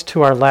always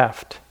to our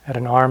left, at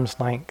an arm's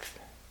length.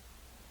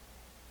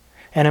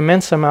 An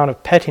immense amount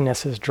of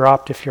pettiness is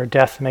dropped if your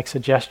death makes a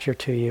gesture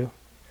to you,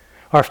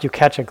 or if you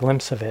catch a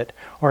glimpse of it,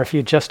 or if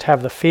you just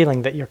have the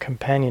feeling that your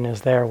companion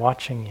is there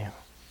watching you.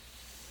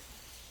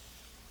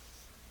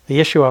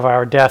 The issue of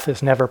our death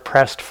is never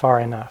pressed far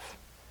enough.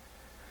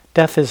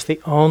 Death is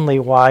the only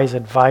wise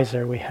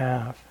advisor we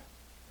have.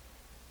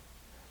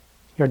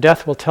 Your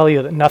death will tell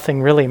you that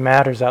nothing really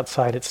matters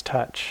outside its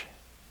touch.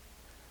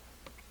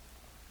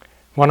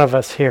 One of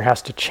us here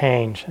has to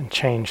change, and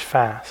change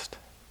fast.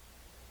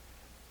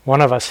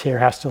 One of us here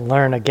has to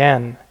learn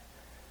again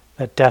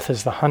that death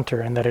is the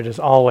hunter and that it is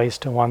always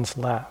to one's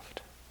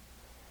left.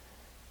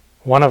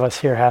 One of us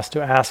here has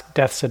to ask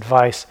death's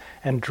advice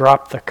and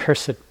drop the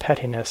cursed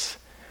pettiness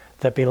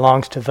that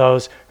belongs to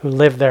those who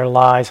live their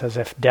lives as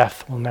if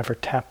death will never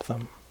tap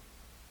them.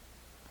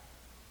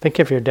 Think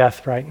of your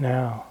death right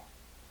now.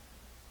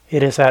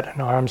 It is at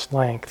an arm's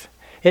length.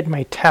 It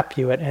may tap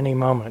you at any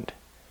moment.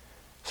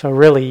 So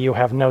really you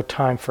have no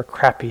time for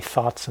crappy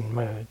thoughts and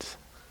moods.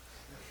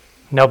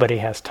 Nobody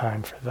has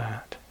time for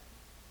that.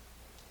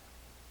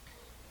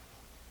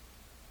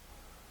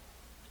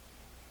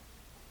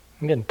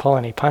 You didn't pull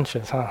any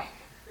punches, huh?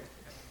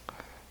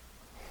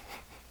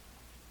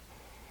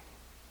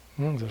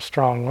 Those are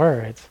strong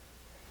words.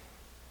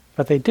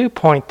 But they do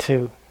point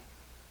to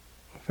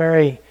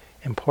very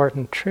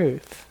important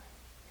truth.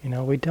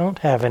 We don't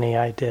have any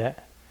idea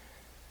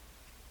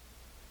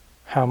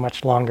how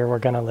much longer we're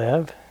going to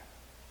live.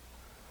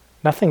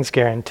 Nothing's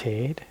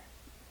guaranteed.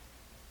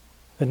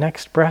 The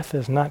next breath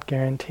is not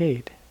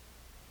guaranteed.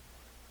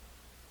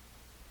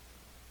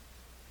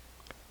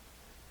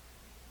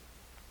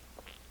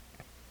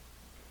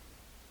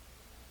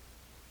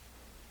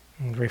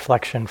 And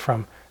reflection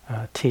from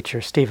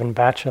teacher Stephen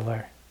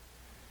Batchelor.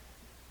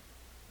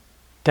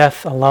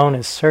 Death alone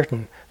is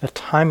certain, the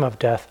time of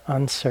death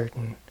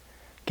uncertain.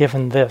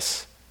 Given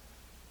this,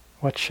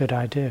 what should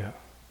I do?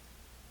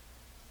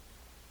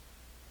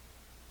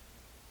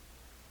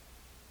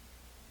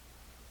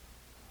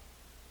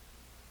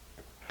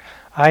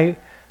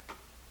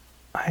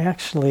 I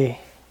actually,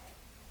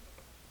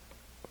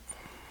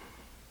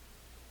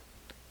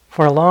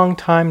 for a long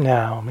time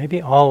now,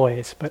 maybe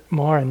always, but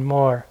more and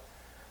more,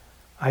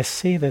 I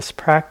see this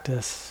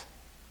practice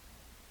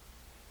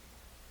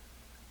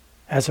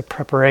as a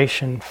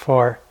preparation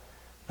for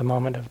the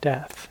moment of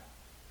death,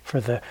 for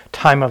the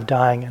time of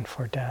dying and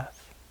for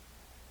death.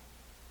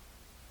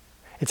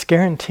 It's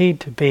guaranteed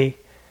to be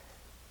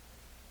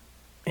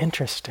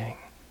interesting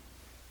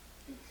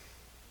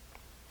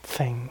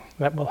thing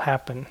that will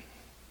happen.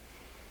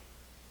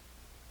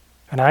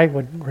 And I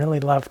would really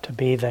love to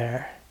be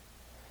there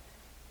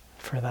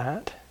for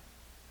that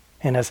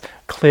in as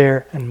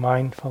clear and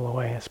mindful a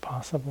way as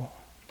possible.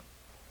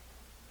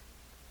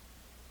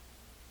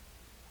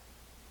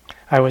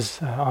 I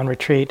was on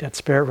retreat at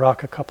Spirit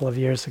Rock a couple of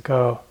years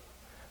ago.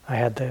 I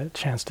had the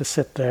chance to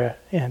sit there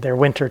in their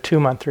winter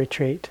 2-month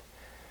retreat.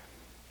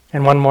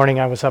 And one morning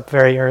I was up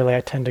very early.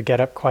 I tend to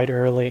get up quite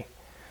early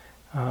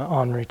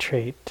on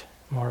retreat,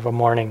 more of a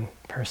morning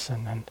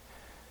person.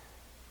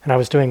 And I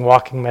was doing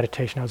walking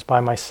meditation. I was by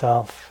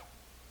myself.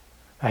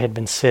 I had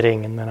been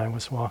sitting and then I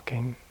was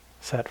walking,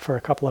 sat for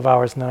a couple of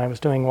hours, and then I was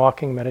doing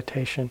walking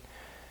meditation.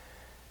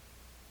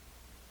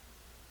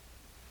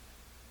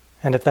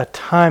 And at that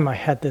time I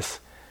had this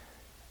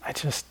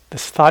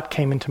thought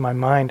came into my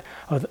mind,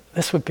 oh,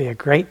 this would be a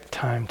great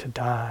time to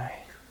die,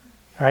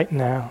 right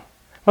now.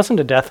 It wasn't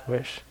a death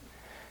wish,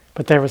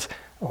 but there was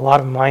a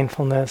lot of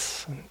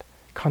mindfulness and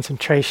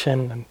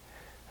concentration and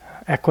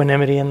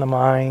equanimity in the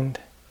mind.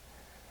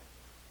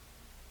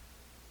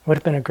 It would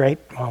have been a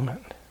great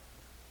moment.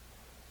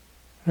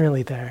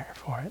 Really there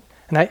for it.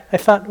 And I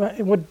thought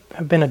it would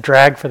have been a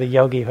drag for the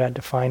yogi who had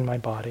to find my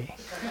body.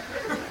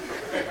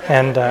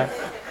 And there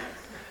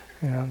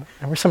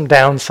were some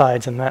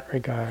downsides in that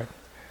regard.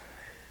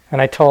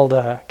 And I told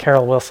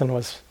Carol Wilson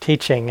was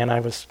teaching, and I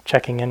was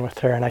checking in with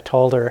her, and I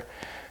told her,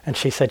 and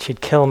she said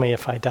she'd kill me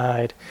if I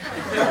died.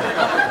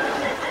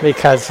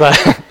 Because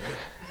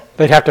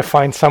they'd have to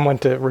find someone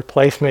to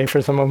replace me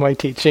for some of my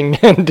teaching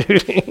and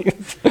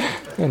duties.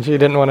 And she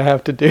didn't want to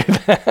have to do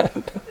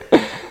that.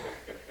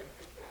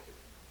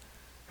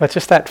 But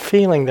just that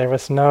feeling, there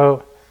was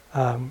no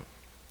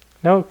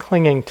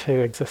clinging to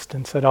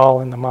existence at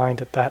all in the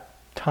mind at that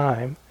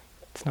time.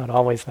 It's not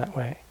always that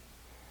way.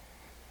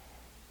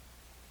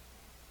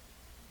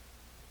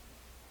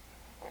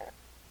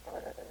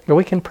 But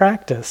we can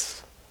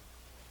practice.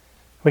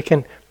 We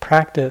can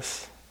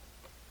practice.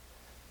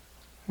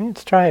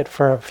 Let's try it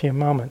for a few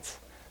moments.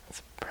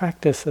 Let's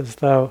practice as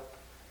though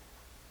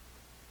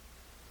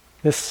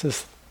this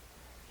is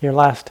your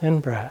last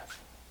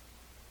in-breath.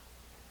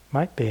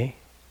 Might be.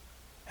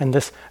 And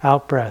this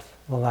out-breath,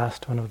 the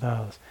last one of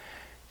those.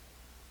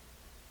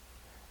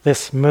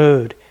 This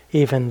mood,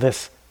 even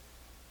this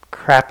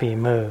crappy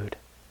mood.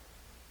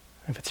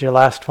 If it's your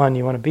last one,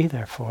 you want to be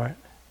there for it.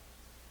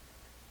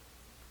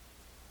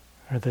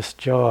 Or this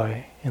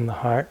joy in the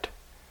heart.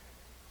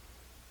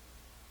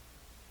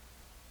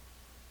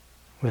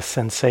 With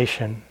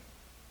sensation.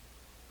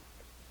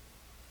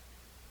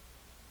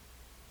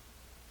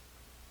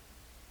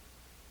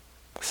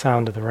 The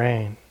sound of the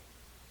rain.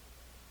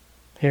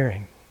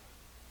 Hearing.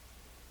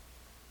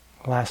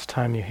 Last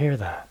time you hear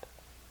that.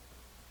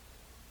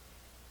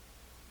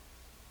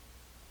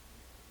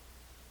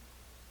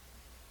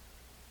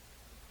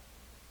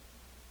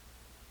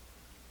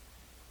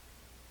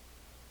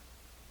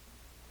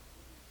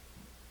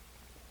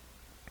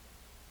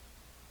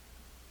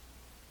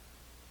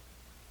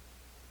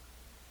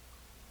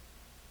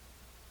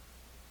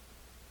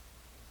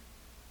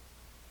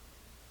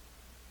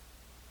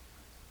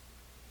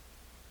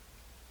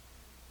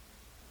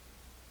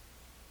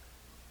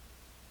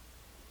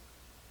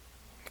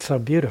 So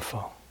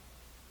beautiful.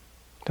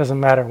 Doesn't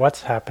matter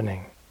what's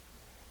happening.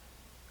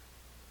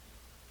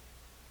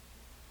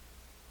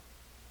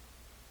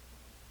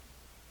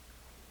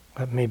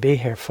 Let me be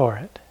here for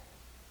it.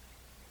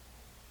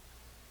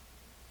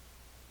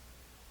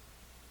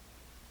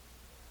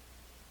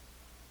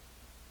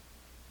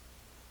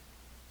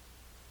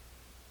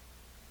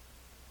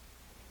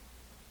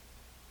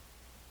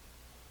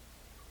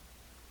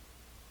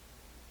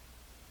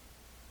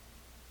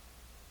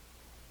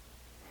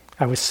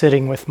 I was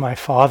sitting with my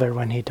father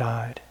when he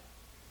died.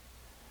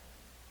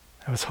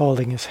 I was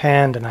holding his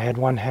hand and I had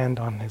one hand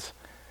on his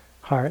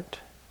heart.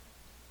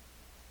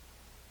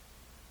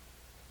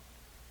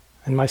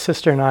 And my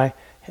sister and I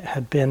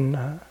had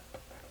been,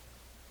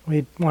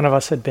 one of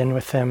us had been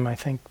with him, I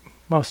think,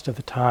 most of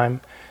the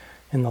time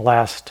in the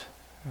last,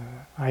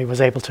 I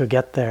was able to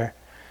get there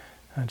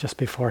just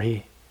before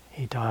he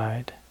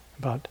died,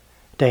 about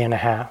a day and a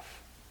half.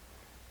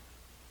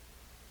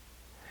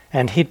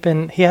 And he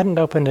hadn't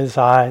opened his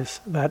eyes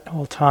that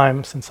whole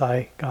time since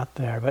I got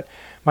there, but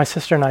my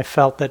sister and I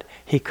felt that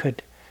he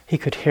could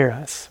hear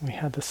us. We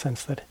had the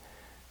sense that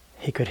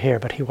he could hear,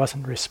 but he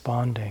wasn't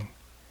responding.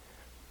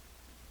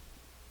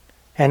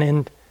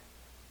 And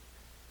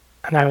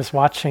I was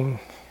watching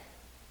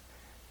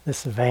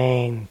this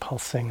vein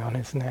pulsing on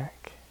his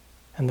neck,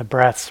 and the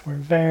breaths were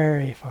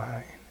very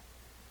fine.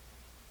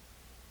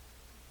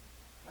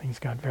 Things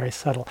got very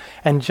subtle.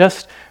 And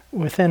just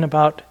within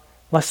about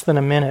less than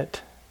a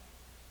minute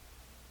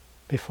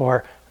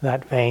before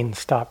that vein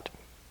stopped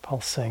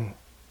pulsing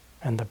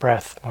and the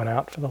breath went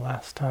out for the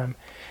last time,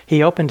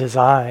 he opened his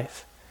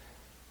eyes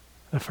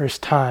the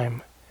first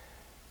time,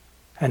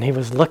 and he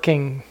was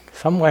looking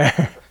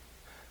somewhere,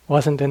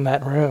 wasn't in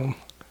that room.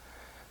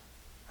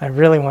 I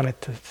really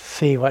wanted to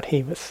see what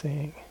he was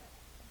seeing.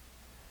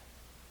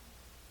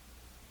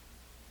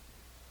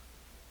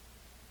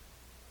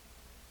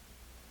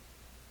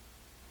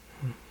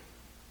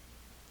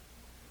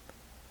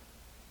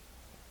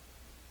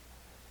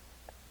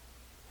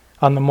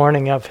 On the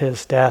morning of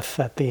his death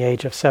at the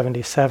age of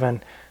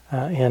 77,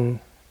 in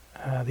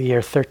the year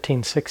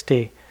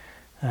 1360,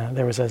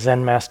 there was a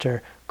Zen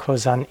master,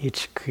 Kozan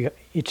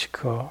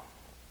Ichiko,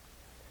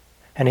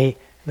 and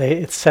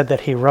it's said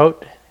that he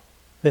wrote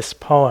this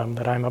poem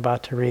that I'm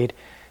about to read.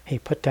 He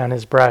put down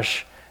his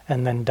brush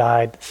and then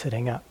died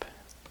sitting up.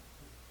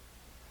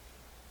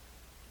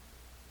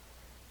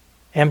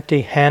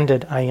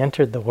 Empty-handed I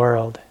entered the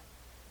world,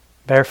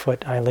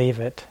 barefoot I leave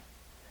it,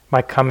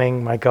 my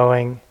coming, my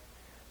going,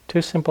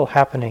 two simple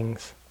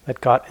happenings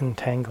that got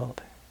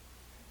entangled.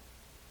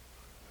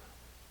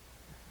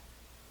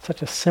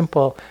 Such a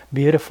simple,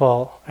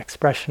 beautiful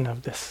expression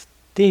of this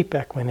deep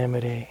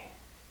equanimity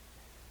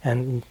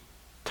and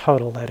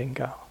total letting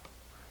go.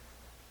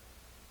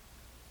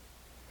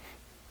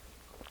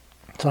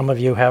 Some of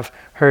you have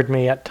heard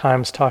me at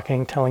times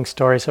telling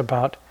stories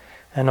about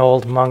an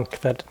old monk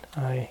that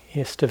I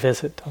used to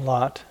visit a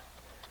lot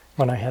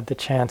when I had the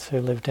chance, who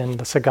lived in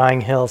the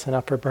Sagaing Hills in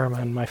Upper Burma,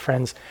 and my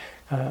friends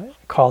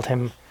called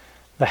him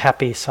the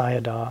Happy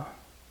Sayadaw.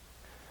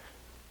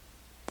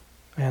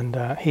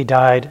 And he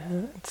died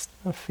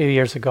a few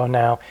years ago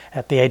now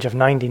at the age of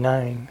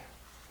 99.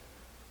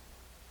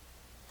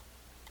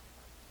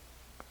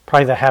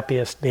 Probably the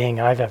happiest being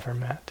I've ever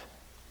met.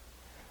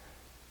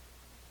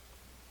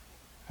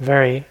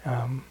 Very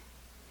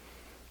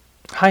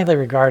highly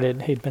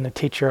regarded. He'd been a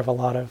teacher of a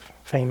lot of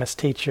famous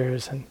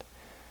teachers, and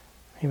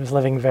he was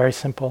living a very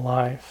simple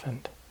life,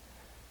 and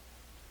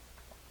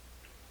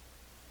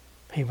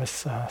he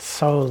was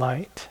so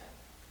light.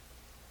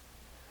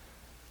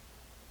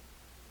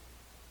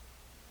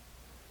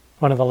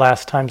 One of the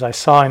last times I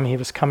saw him, he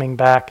was coming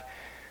back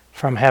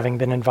from having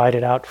been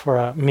invited out for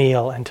a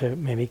meal and to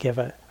maybe give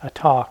a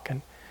talk,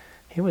 and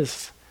he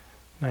was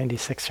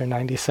 96 or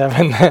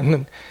 97 then,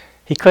 and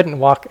he couldn't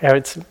walk.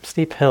 It's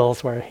steep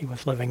hills where he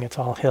was living, it's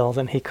all hills,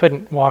 and he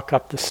couldn't walk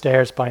up the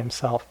stairs by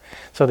himself.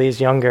 So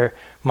these younger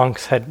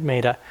monks had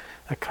made a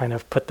kind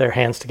of put their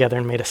hands together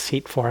and made a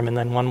seat for him, and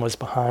then one was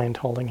behind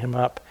holding him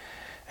up.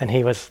 And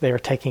they were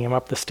taking him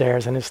up the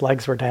stairs, and his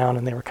legs were down,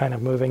 and they were kind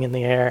of moving in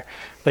the air.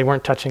 They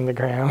weren't touching the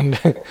ground.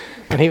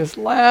 And he was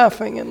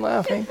laughing and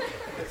laughing.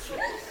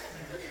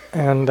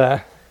 And,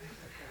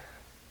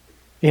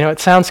 it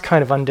sounds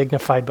kind of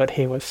undignified, but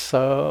he was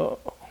so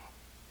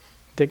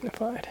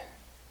dignified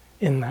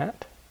in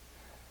that.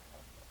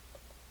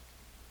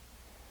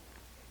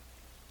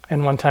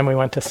 And one time we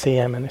went to see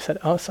him, and they said,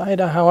 "Oh,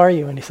 Sayadaw, how are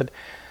you?" And he said,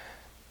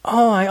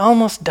 "Oh, I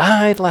almost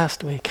died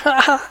last week."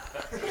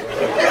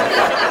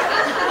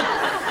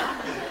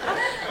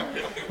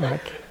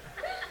 Like,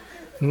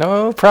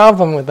 no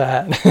problem with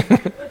that.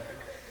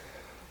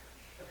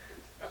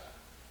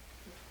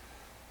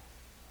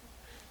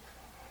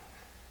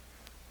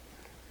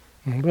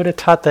 Buddha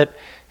taught that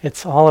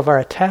it's all of our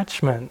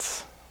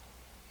attachments.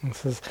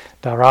 This is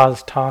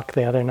Dara's talk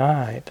the other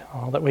night.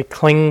 All that we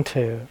cling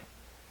to,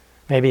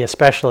 maybe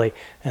especially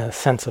a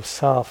sense of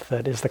self,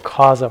 that is the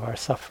cause of our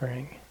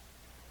suffering.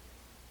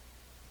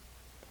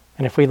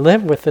 And if we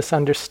live with this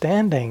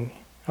understanding,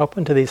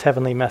 open to these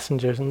heavenly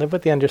messengers, and live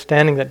with the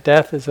understanding that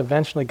death is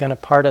eventually going to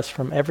part us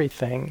from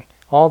everything,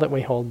 all that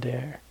we hold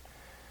dear,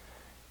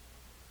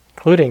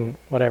 including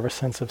whatever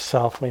sense of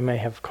self we may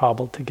have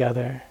cobbled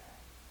together,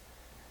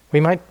 we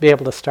might be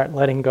able to start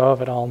letting go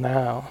of it all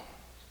now.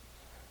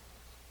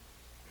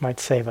 Might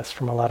save us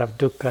from a lot of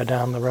dukkha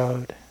down the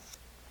road.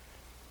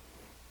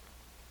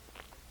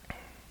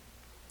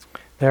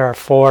 There are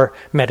 4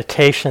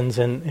 meditations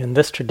in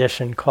this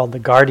tradition called the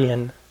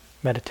guardian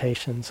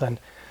meditations, and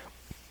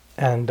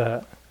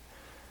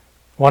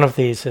one of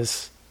these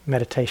is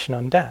meditation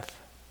on death.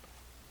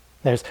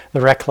 There's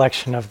the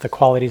recollection of the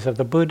qualities of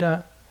the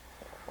Buddha,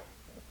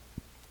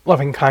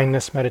 loving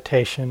kindness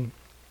meditation,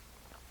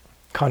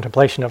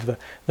 contemplation of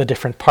the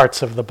different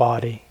parts of the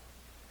body,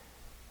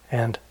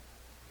 and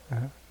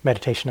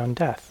meditation on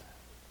death.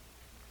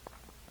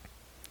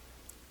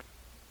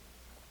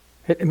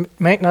 It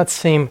might not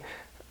seem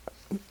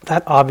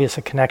that obvious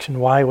a connection.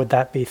 Why would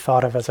that be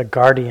thought of as a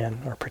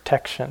guardian or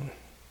protection?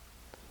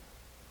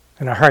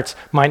 And our hearts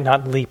might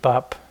not leap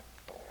up.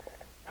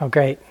 Oh,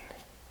 great.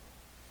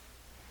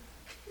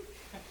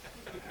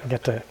 I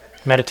get to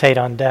meditate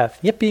on death.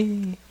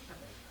 Yippee!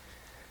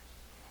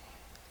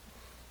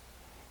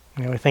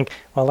 We think,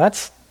 well,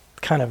 that's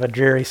kind of a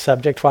dreary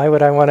subject. Why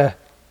would I want to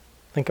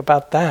think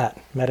about that,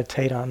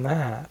 meditate on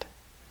that?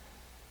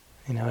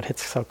 It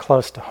hits so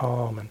close to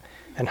home.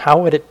 And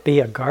how would it be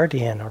a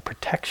guardian or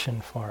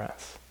protection for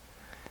us?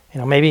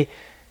 Maybe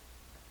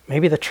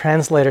the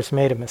translators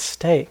made a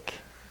mistake,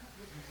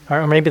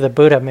 or maybe the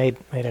Buddha made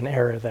an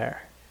error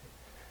there.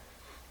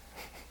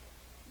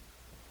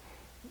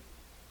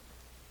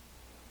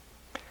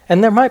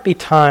 And there might be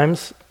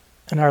times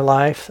in our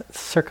life,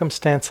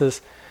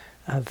 circumstances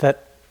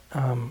that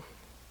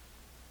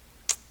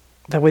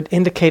would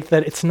indicate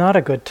that it's not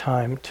a good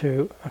time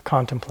to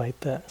contemplate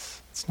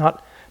this. It's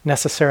not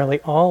necessarily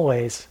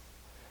always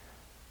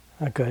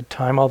a good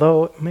time,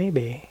 although it may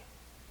be.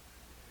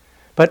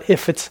 But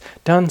if it's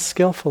done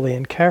skillfully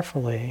and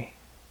carefully,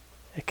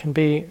 it can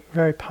be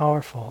very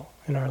powerful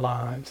in our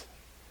lives,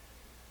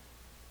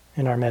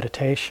 in our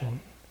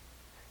meditation.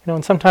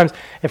 And sometimes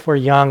if we're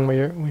young,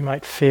 we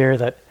might fear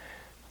that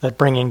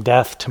bringing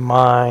death to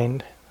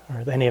mind,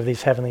 or any of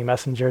these heavenly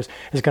messengers,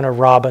 is going to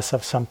rob us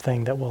of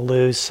something, that we'll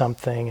lose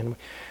something, and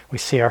we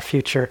see our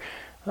future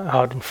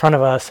out in front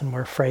of us, and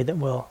we're afraid that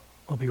we'll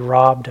be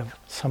robbed of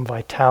some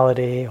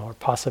vitality or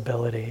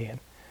possibility. And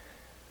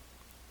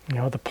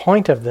the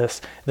point of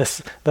this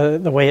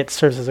the way it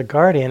serves as a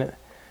guardian,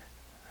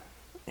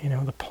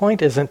 the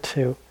point isn't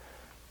to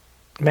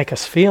make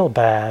us feel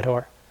bad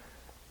or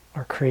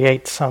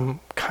create some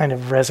kind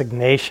of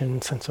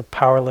resignation, sense of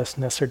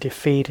powerlessness or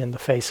defeat in the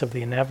face of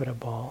the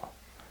inevitable.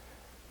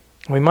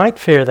 We might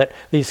fear that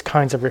these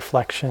kinds of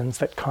reflections,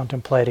 that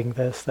contemplating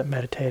this, that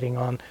meditating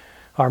on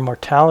our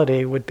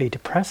mortality would be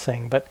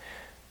depressing, but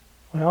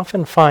we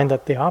often find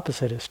that the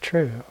opposite is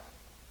true.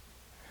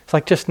 It's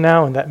like just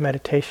now in that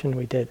meditation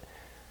we did,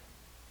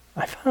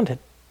 I found it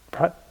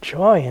brought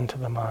joy into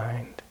the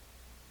mind,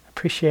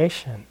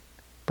 appreciation,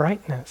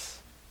 brightness.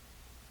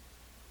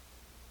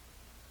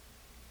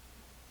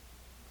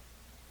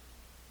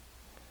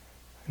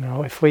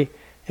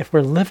 If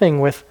we're living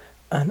with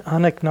an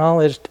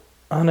unacknowledged,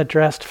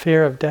 unaddressed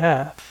fear of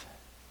death,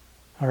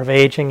 or of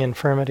aging,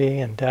 infirmity,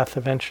 and death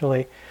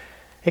eventually,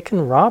 it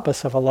can rob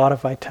us of a lot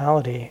of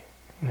vitality.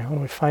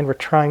 When we find we're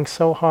trying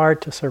so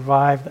hard to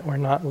survive that we're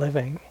not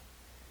living.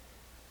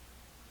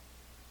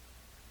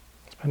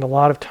 Spend a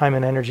lot of time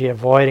and energy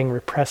avoiding,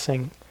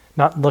 repressing,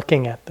 not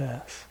looking at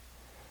this.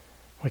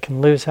 We can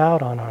lose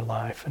out on our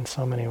life in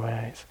so many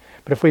ways.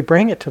 But if we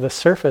bring it to the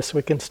surface,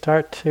 we can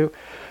start to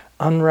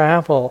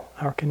unravel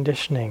our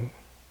conditioning.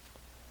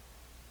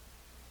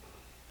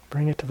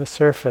 Bring it to the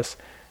surface,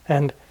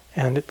 and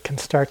it can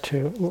start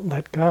to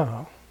let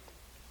go.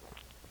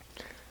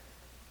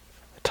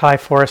 The Thai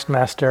forest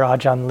master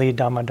Ajahn Lee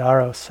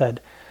Damadaro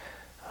said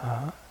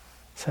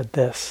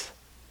this: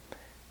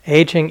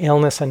 "Aging,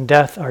 illness, and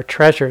death are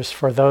treasures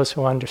for those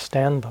who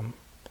understand them.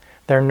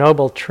 They're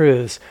noble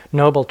truths,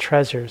 noble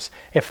treasures.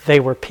 If they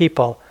were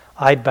people,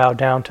 I'd bow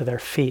down to their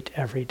feet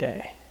every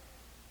day."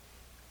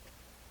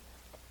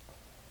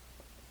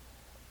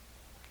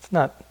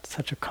 Not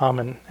such a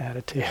common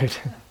attitude.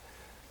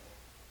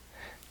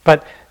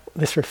 But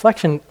this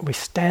reflection, we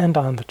stand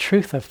on the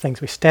truth of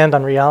things, we stand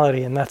on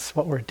reality, and that's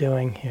what we're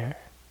doing here.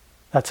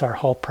 That's our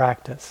whole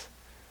practice.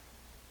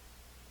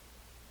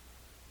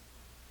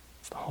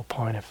 It's the whole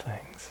point of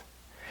things.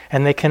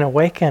 And they can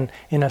awaken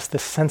in us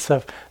this sense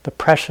of the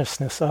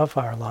preciousness of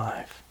our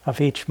life,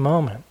 of each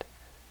moment.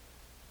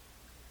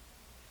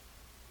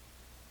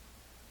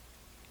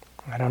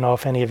 I don't know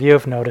if any of you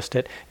have noticed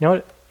it.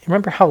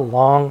 Remember how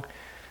long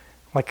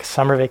like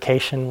summer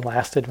vacation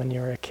lasted when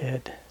you were a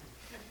kid?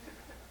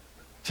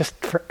 Just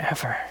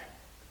forever.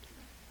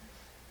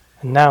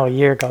 And now a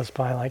year goes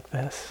by like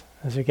this.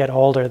 As we get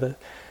older,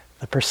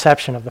 the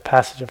perception of the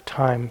passage of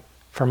time,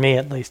 for me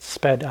at least,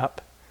 sped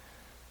up.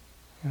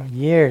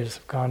 Years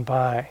have gone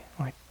by,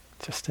 like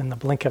just in the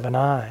blink of an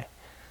eye.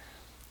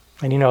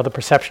 And the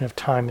perception of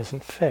time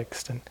isn't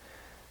fixed, and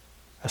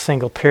a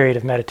single period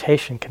of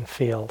meditation can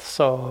feel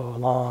so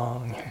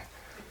long.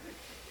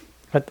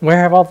 But where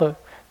have all the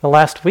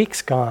last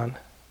week's gone?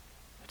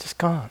 They're just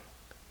gone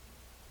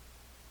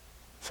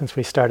since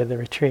we started the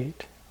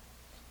retreat.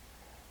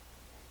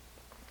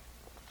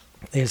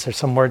 These are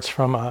some words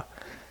from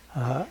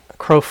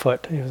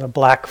Crowfoot. He was a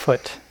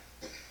Blackfoot,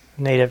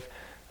 Native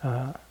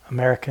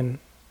American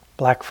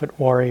Blackfoot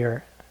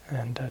warrior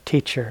and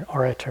teacher,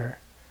 orator.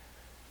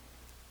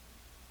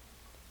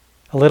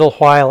 "A little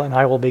while and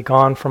I will be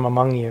gone from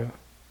among you.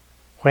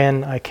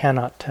 When, I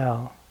cannot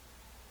tell.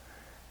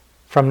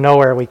 From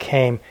nowhere we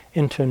came,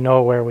 into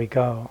nowhere we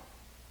go.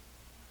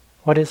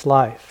 What is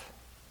life?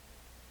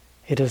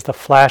 It is the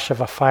flash of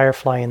a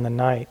firefly in the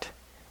night.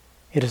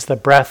 It is the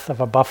breath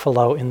of a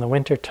buffalo in the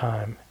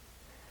wintertime.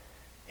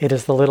 It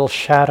is the little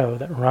shadow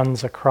that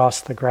runs across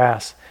the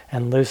grass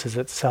and loses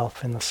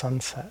itself in the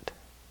sunset."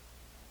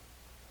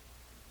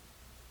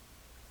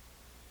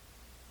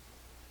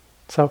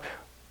 So,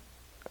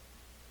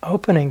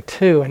 opening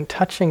to and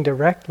touching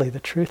directly the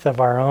truth of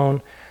our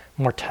own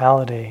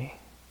mortality,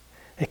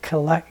 it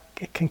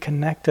can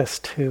connect us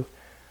to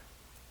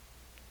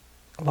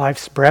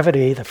life's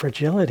brevity, the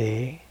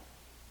fragility,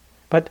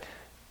 but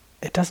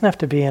it doesn't have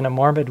to be in a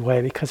morbid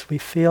way, because we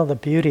feel the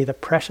beauty, the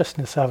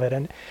preciousness of it,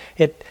 and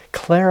it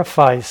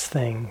clarifies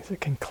things. It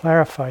can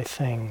clarify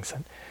things,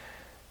 and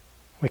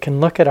we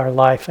can look at our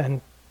life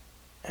and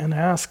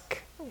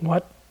ask,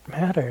 what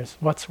matters?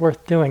 What's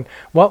worth doing?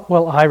 What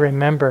will I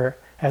remember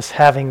as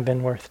having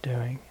been worth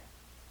doing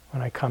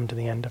when I come to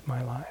the end of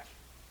my life?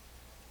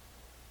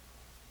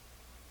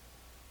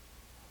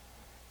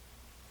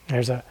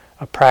 There's a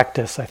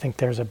practice, I think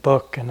there's a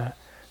book and a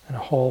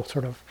whole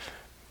sort of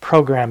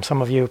program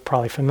some of you are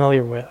probably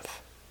familiar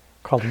with,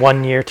 called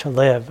 1 Year to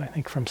Live, I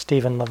think from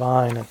Stephen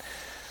Levine. And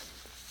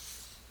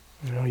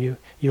you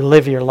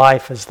live your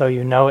life as though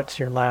you know it's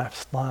your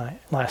last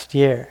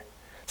year.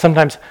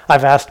 Sometimes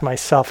I've asked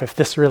myself, if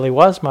this really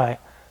was my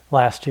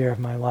last year of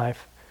my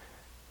life,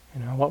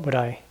 what would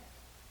I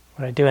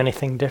do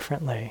anything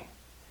differently?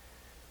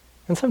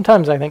 And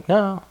sometimes I think,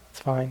 no,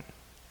 it's fine.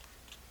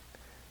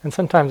 And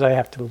sometimes I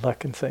have to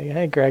look and say,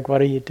 hey, Greg,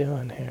 what are you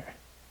doing here?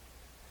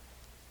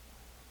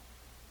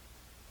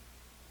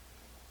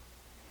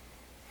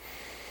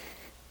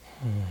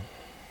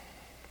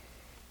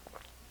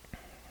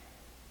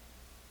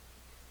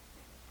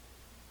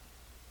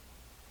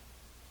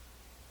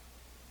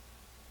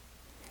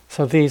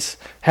 So these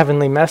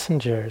heavenly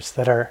messengers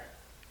they're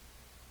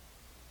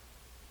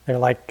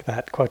like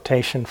that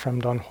quotation from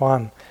Don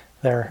Juan,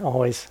 they're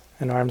always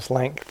an arm's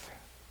length.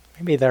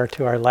 Maybe they're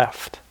to our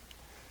left.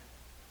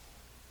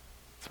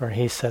 That's where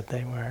he said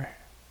they were,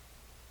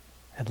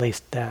 at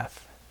least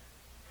death.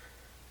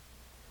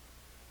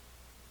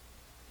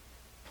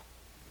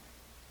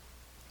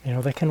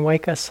 They can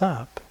wake us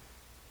up.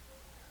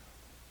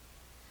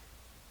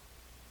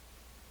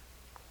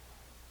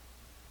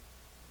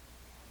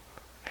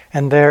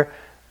 And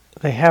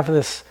they have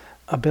this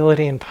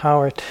ability and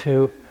power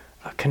to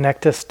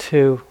connect us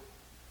to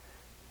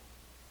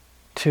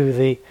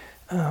the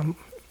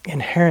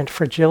inherent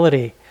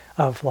fragility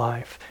of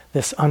life,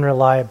 this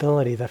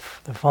unreliability, the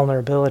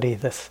vulnerability,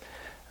 that's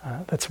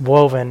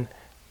woven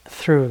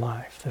through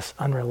life, this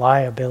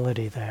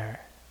unreliability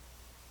there.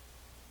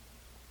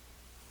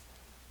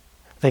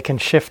 They can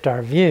shift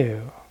our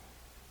view.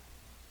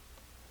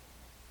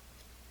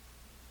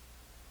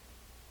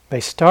 They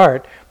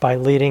start by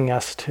leading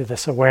us to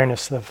this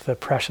awareness of the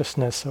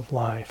preciousness of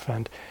life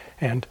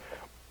and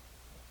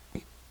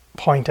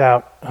point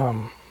out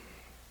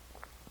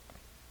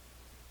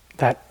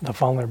that the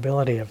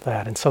vulnerability of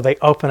that. And so they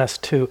open us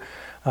to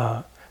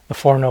the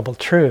Four Noble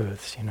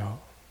Truths,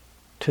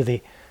 to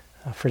the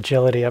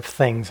fragility of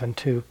things and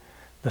to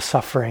the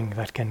suffering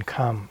that can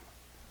come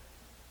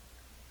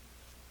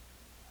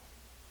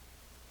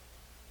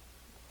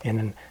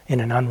in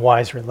an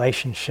unwise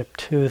relationship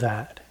to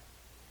that.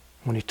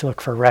 We need to look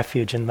for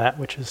refuge in that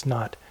which is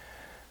not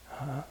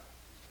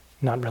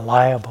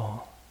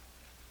reliable.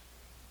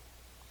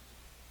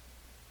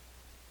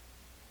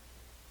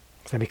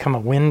 They become a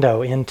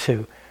window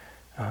into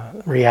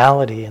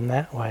reality in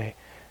that way.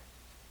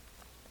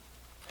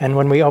 And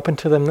when we open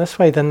to them this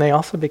way, then they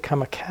also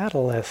become a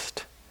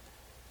catalyst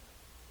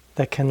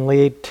that can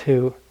lead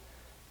to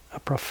a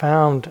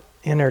profound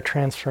inner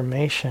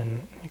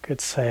transformation, you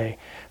could say.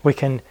 We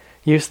can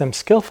use them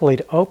skillfully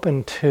to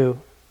open to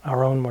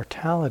our own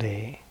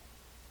mortality.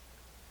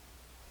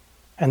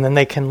 And then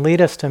they can lead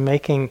us to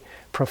making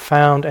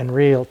profound and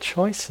real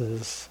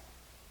choices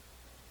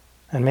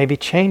and maybe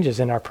changes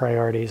in our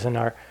priorities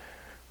and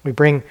we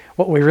bring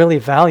what we really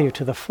value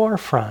to the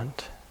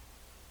forefront.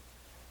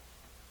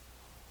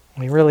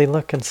 We really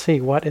look and see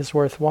what is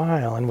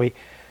worthwhile, and we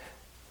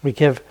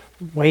give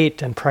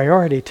weight and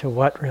priority to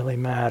what really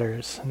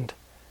matters, and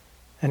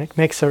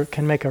it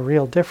can make a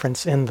real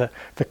difference in the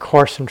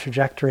course and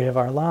trajectory of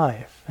our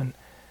life.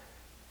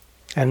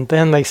 And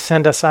then they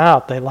send us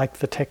out. They like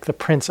to take the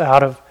prince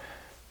out of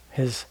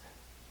his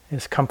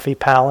comfy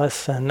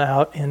palace and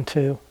out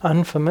into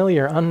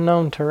unfamiliar,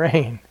 unknown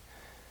terrain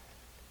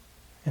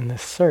in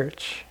this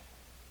search.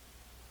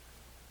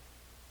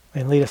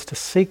 They lead us to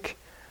seek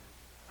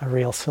a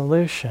real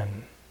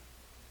solution.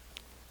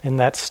 In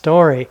that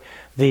story,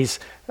 these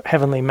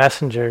heavenly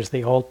messengers,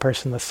 the old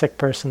person, the sick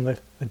person, the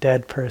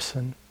dead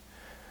person,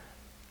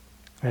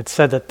 it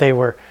said that they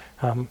were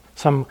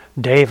some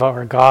deva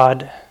or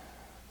god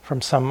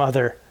from some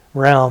other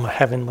realm, a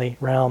heavenly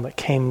realm that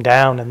came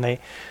down, and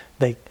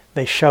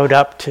they showed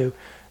up to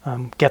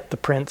get the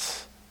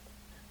prince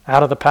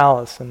out of the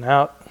palace and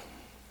out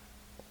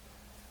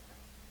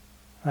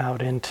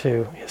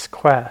into his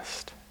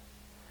quest.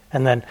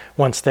 And then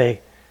once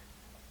they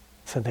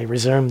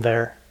resumed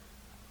their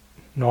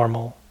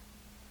normal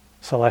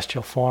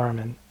celestial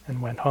form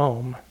and went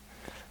home.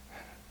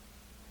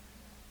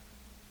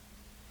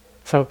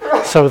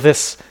 So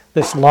this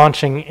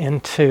launching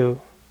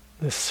into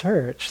this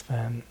search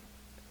then,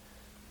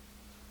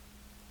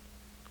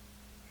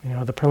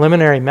 the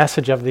preliminary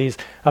message of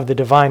the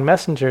divine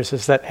messengers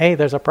is that, hey,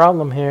 there's a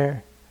problem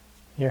here.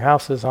 Your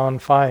house is on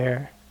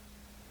fire.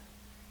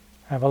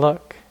 Have a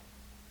look.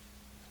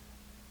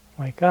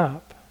 Wake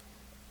up.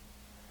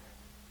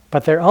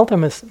 But their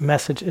ultimate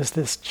message is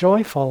this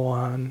joyful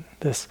one,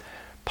 this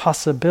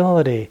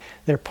possibility.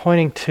 They're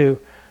pointing to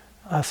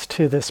us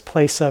to this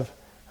place of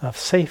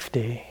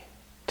safety,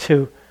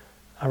 to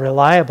a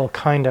reliable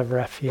kind of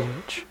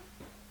refuge.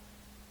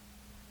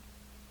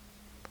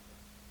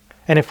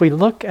 And if we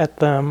look at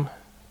them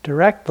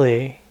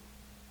directly,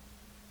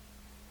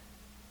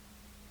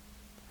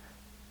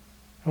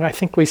 I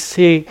think we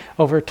see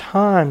over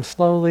time,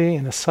 slowly,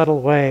 in a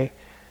subtle way,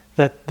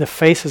 that the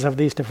faces of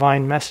these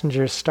divine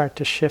messengers start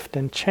to shift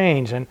and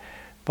change, and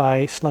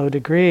by slow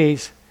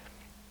degrees,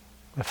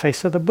 the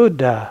face of the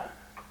Buddha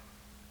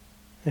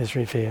is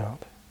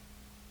revealed.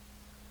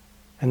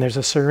 And there's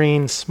a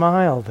serene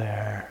smile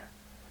there.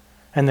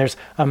 And there's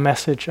a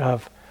message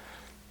of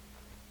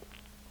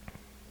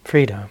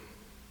freedom,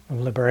 of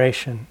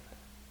liberation,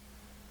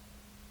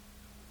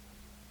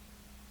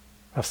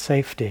 of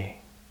safety.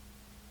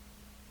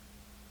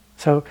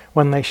 So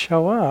when they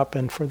show up,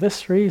 and for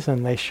this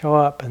reason they show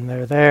up and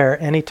they're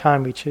there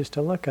anytime we choose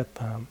to look at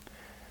them,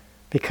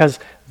 because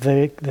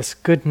this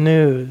good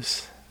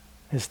news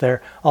is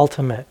their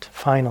ultimate,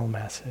 final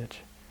message.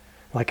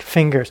 Like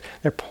fingers,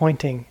 they're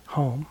pointing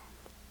home.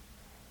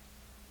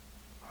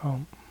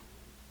 Home.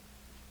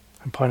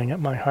 I'm pointing at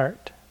my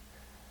heart.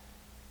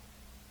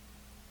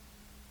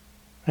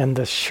 And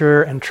the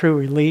sure and true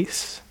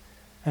release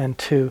and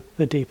to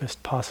the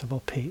deepest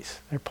possible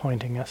peace. They're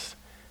pointing us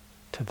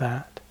to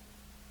that.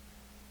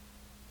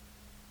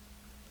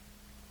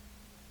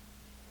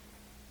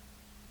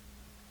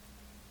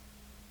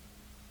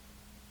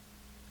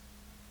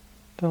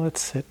 So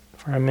let's sit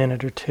for a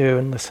minute or two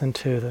and listen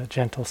to the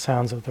gentle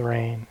sounds of the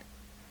rain.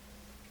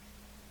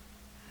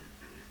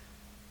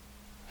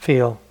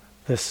 Feel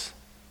this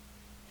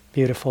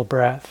beautiful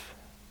breath,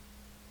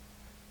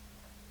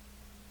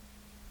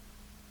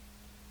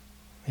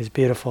 these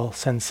beautiful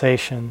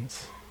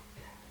sensations.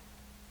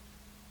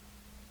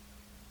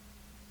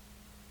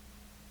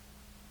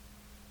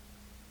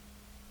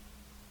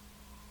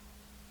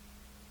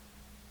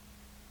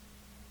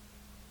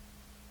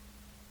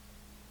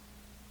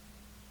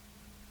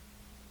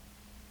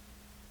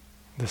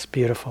 This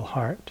beautiful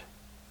heart.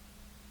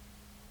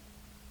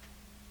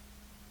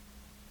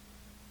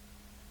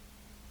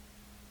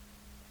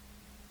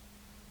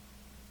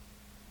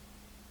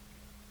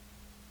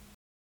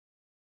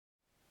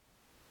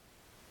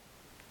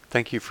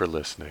 Thank you for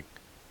listening.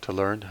 To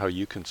learn how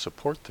you can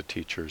support the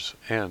teachers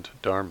and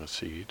Dharma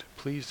Seed,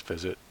 please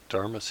visit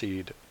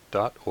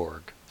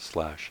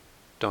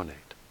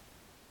dharmaseed.org/donate.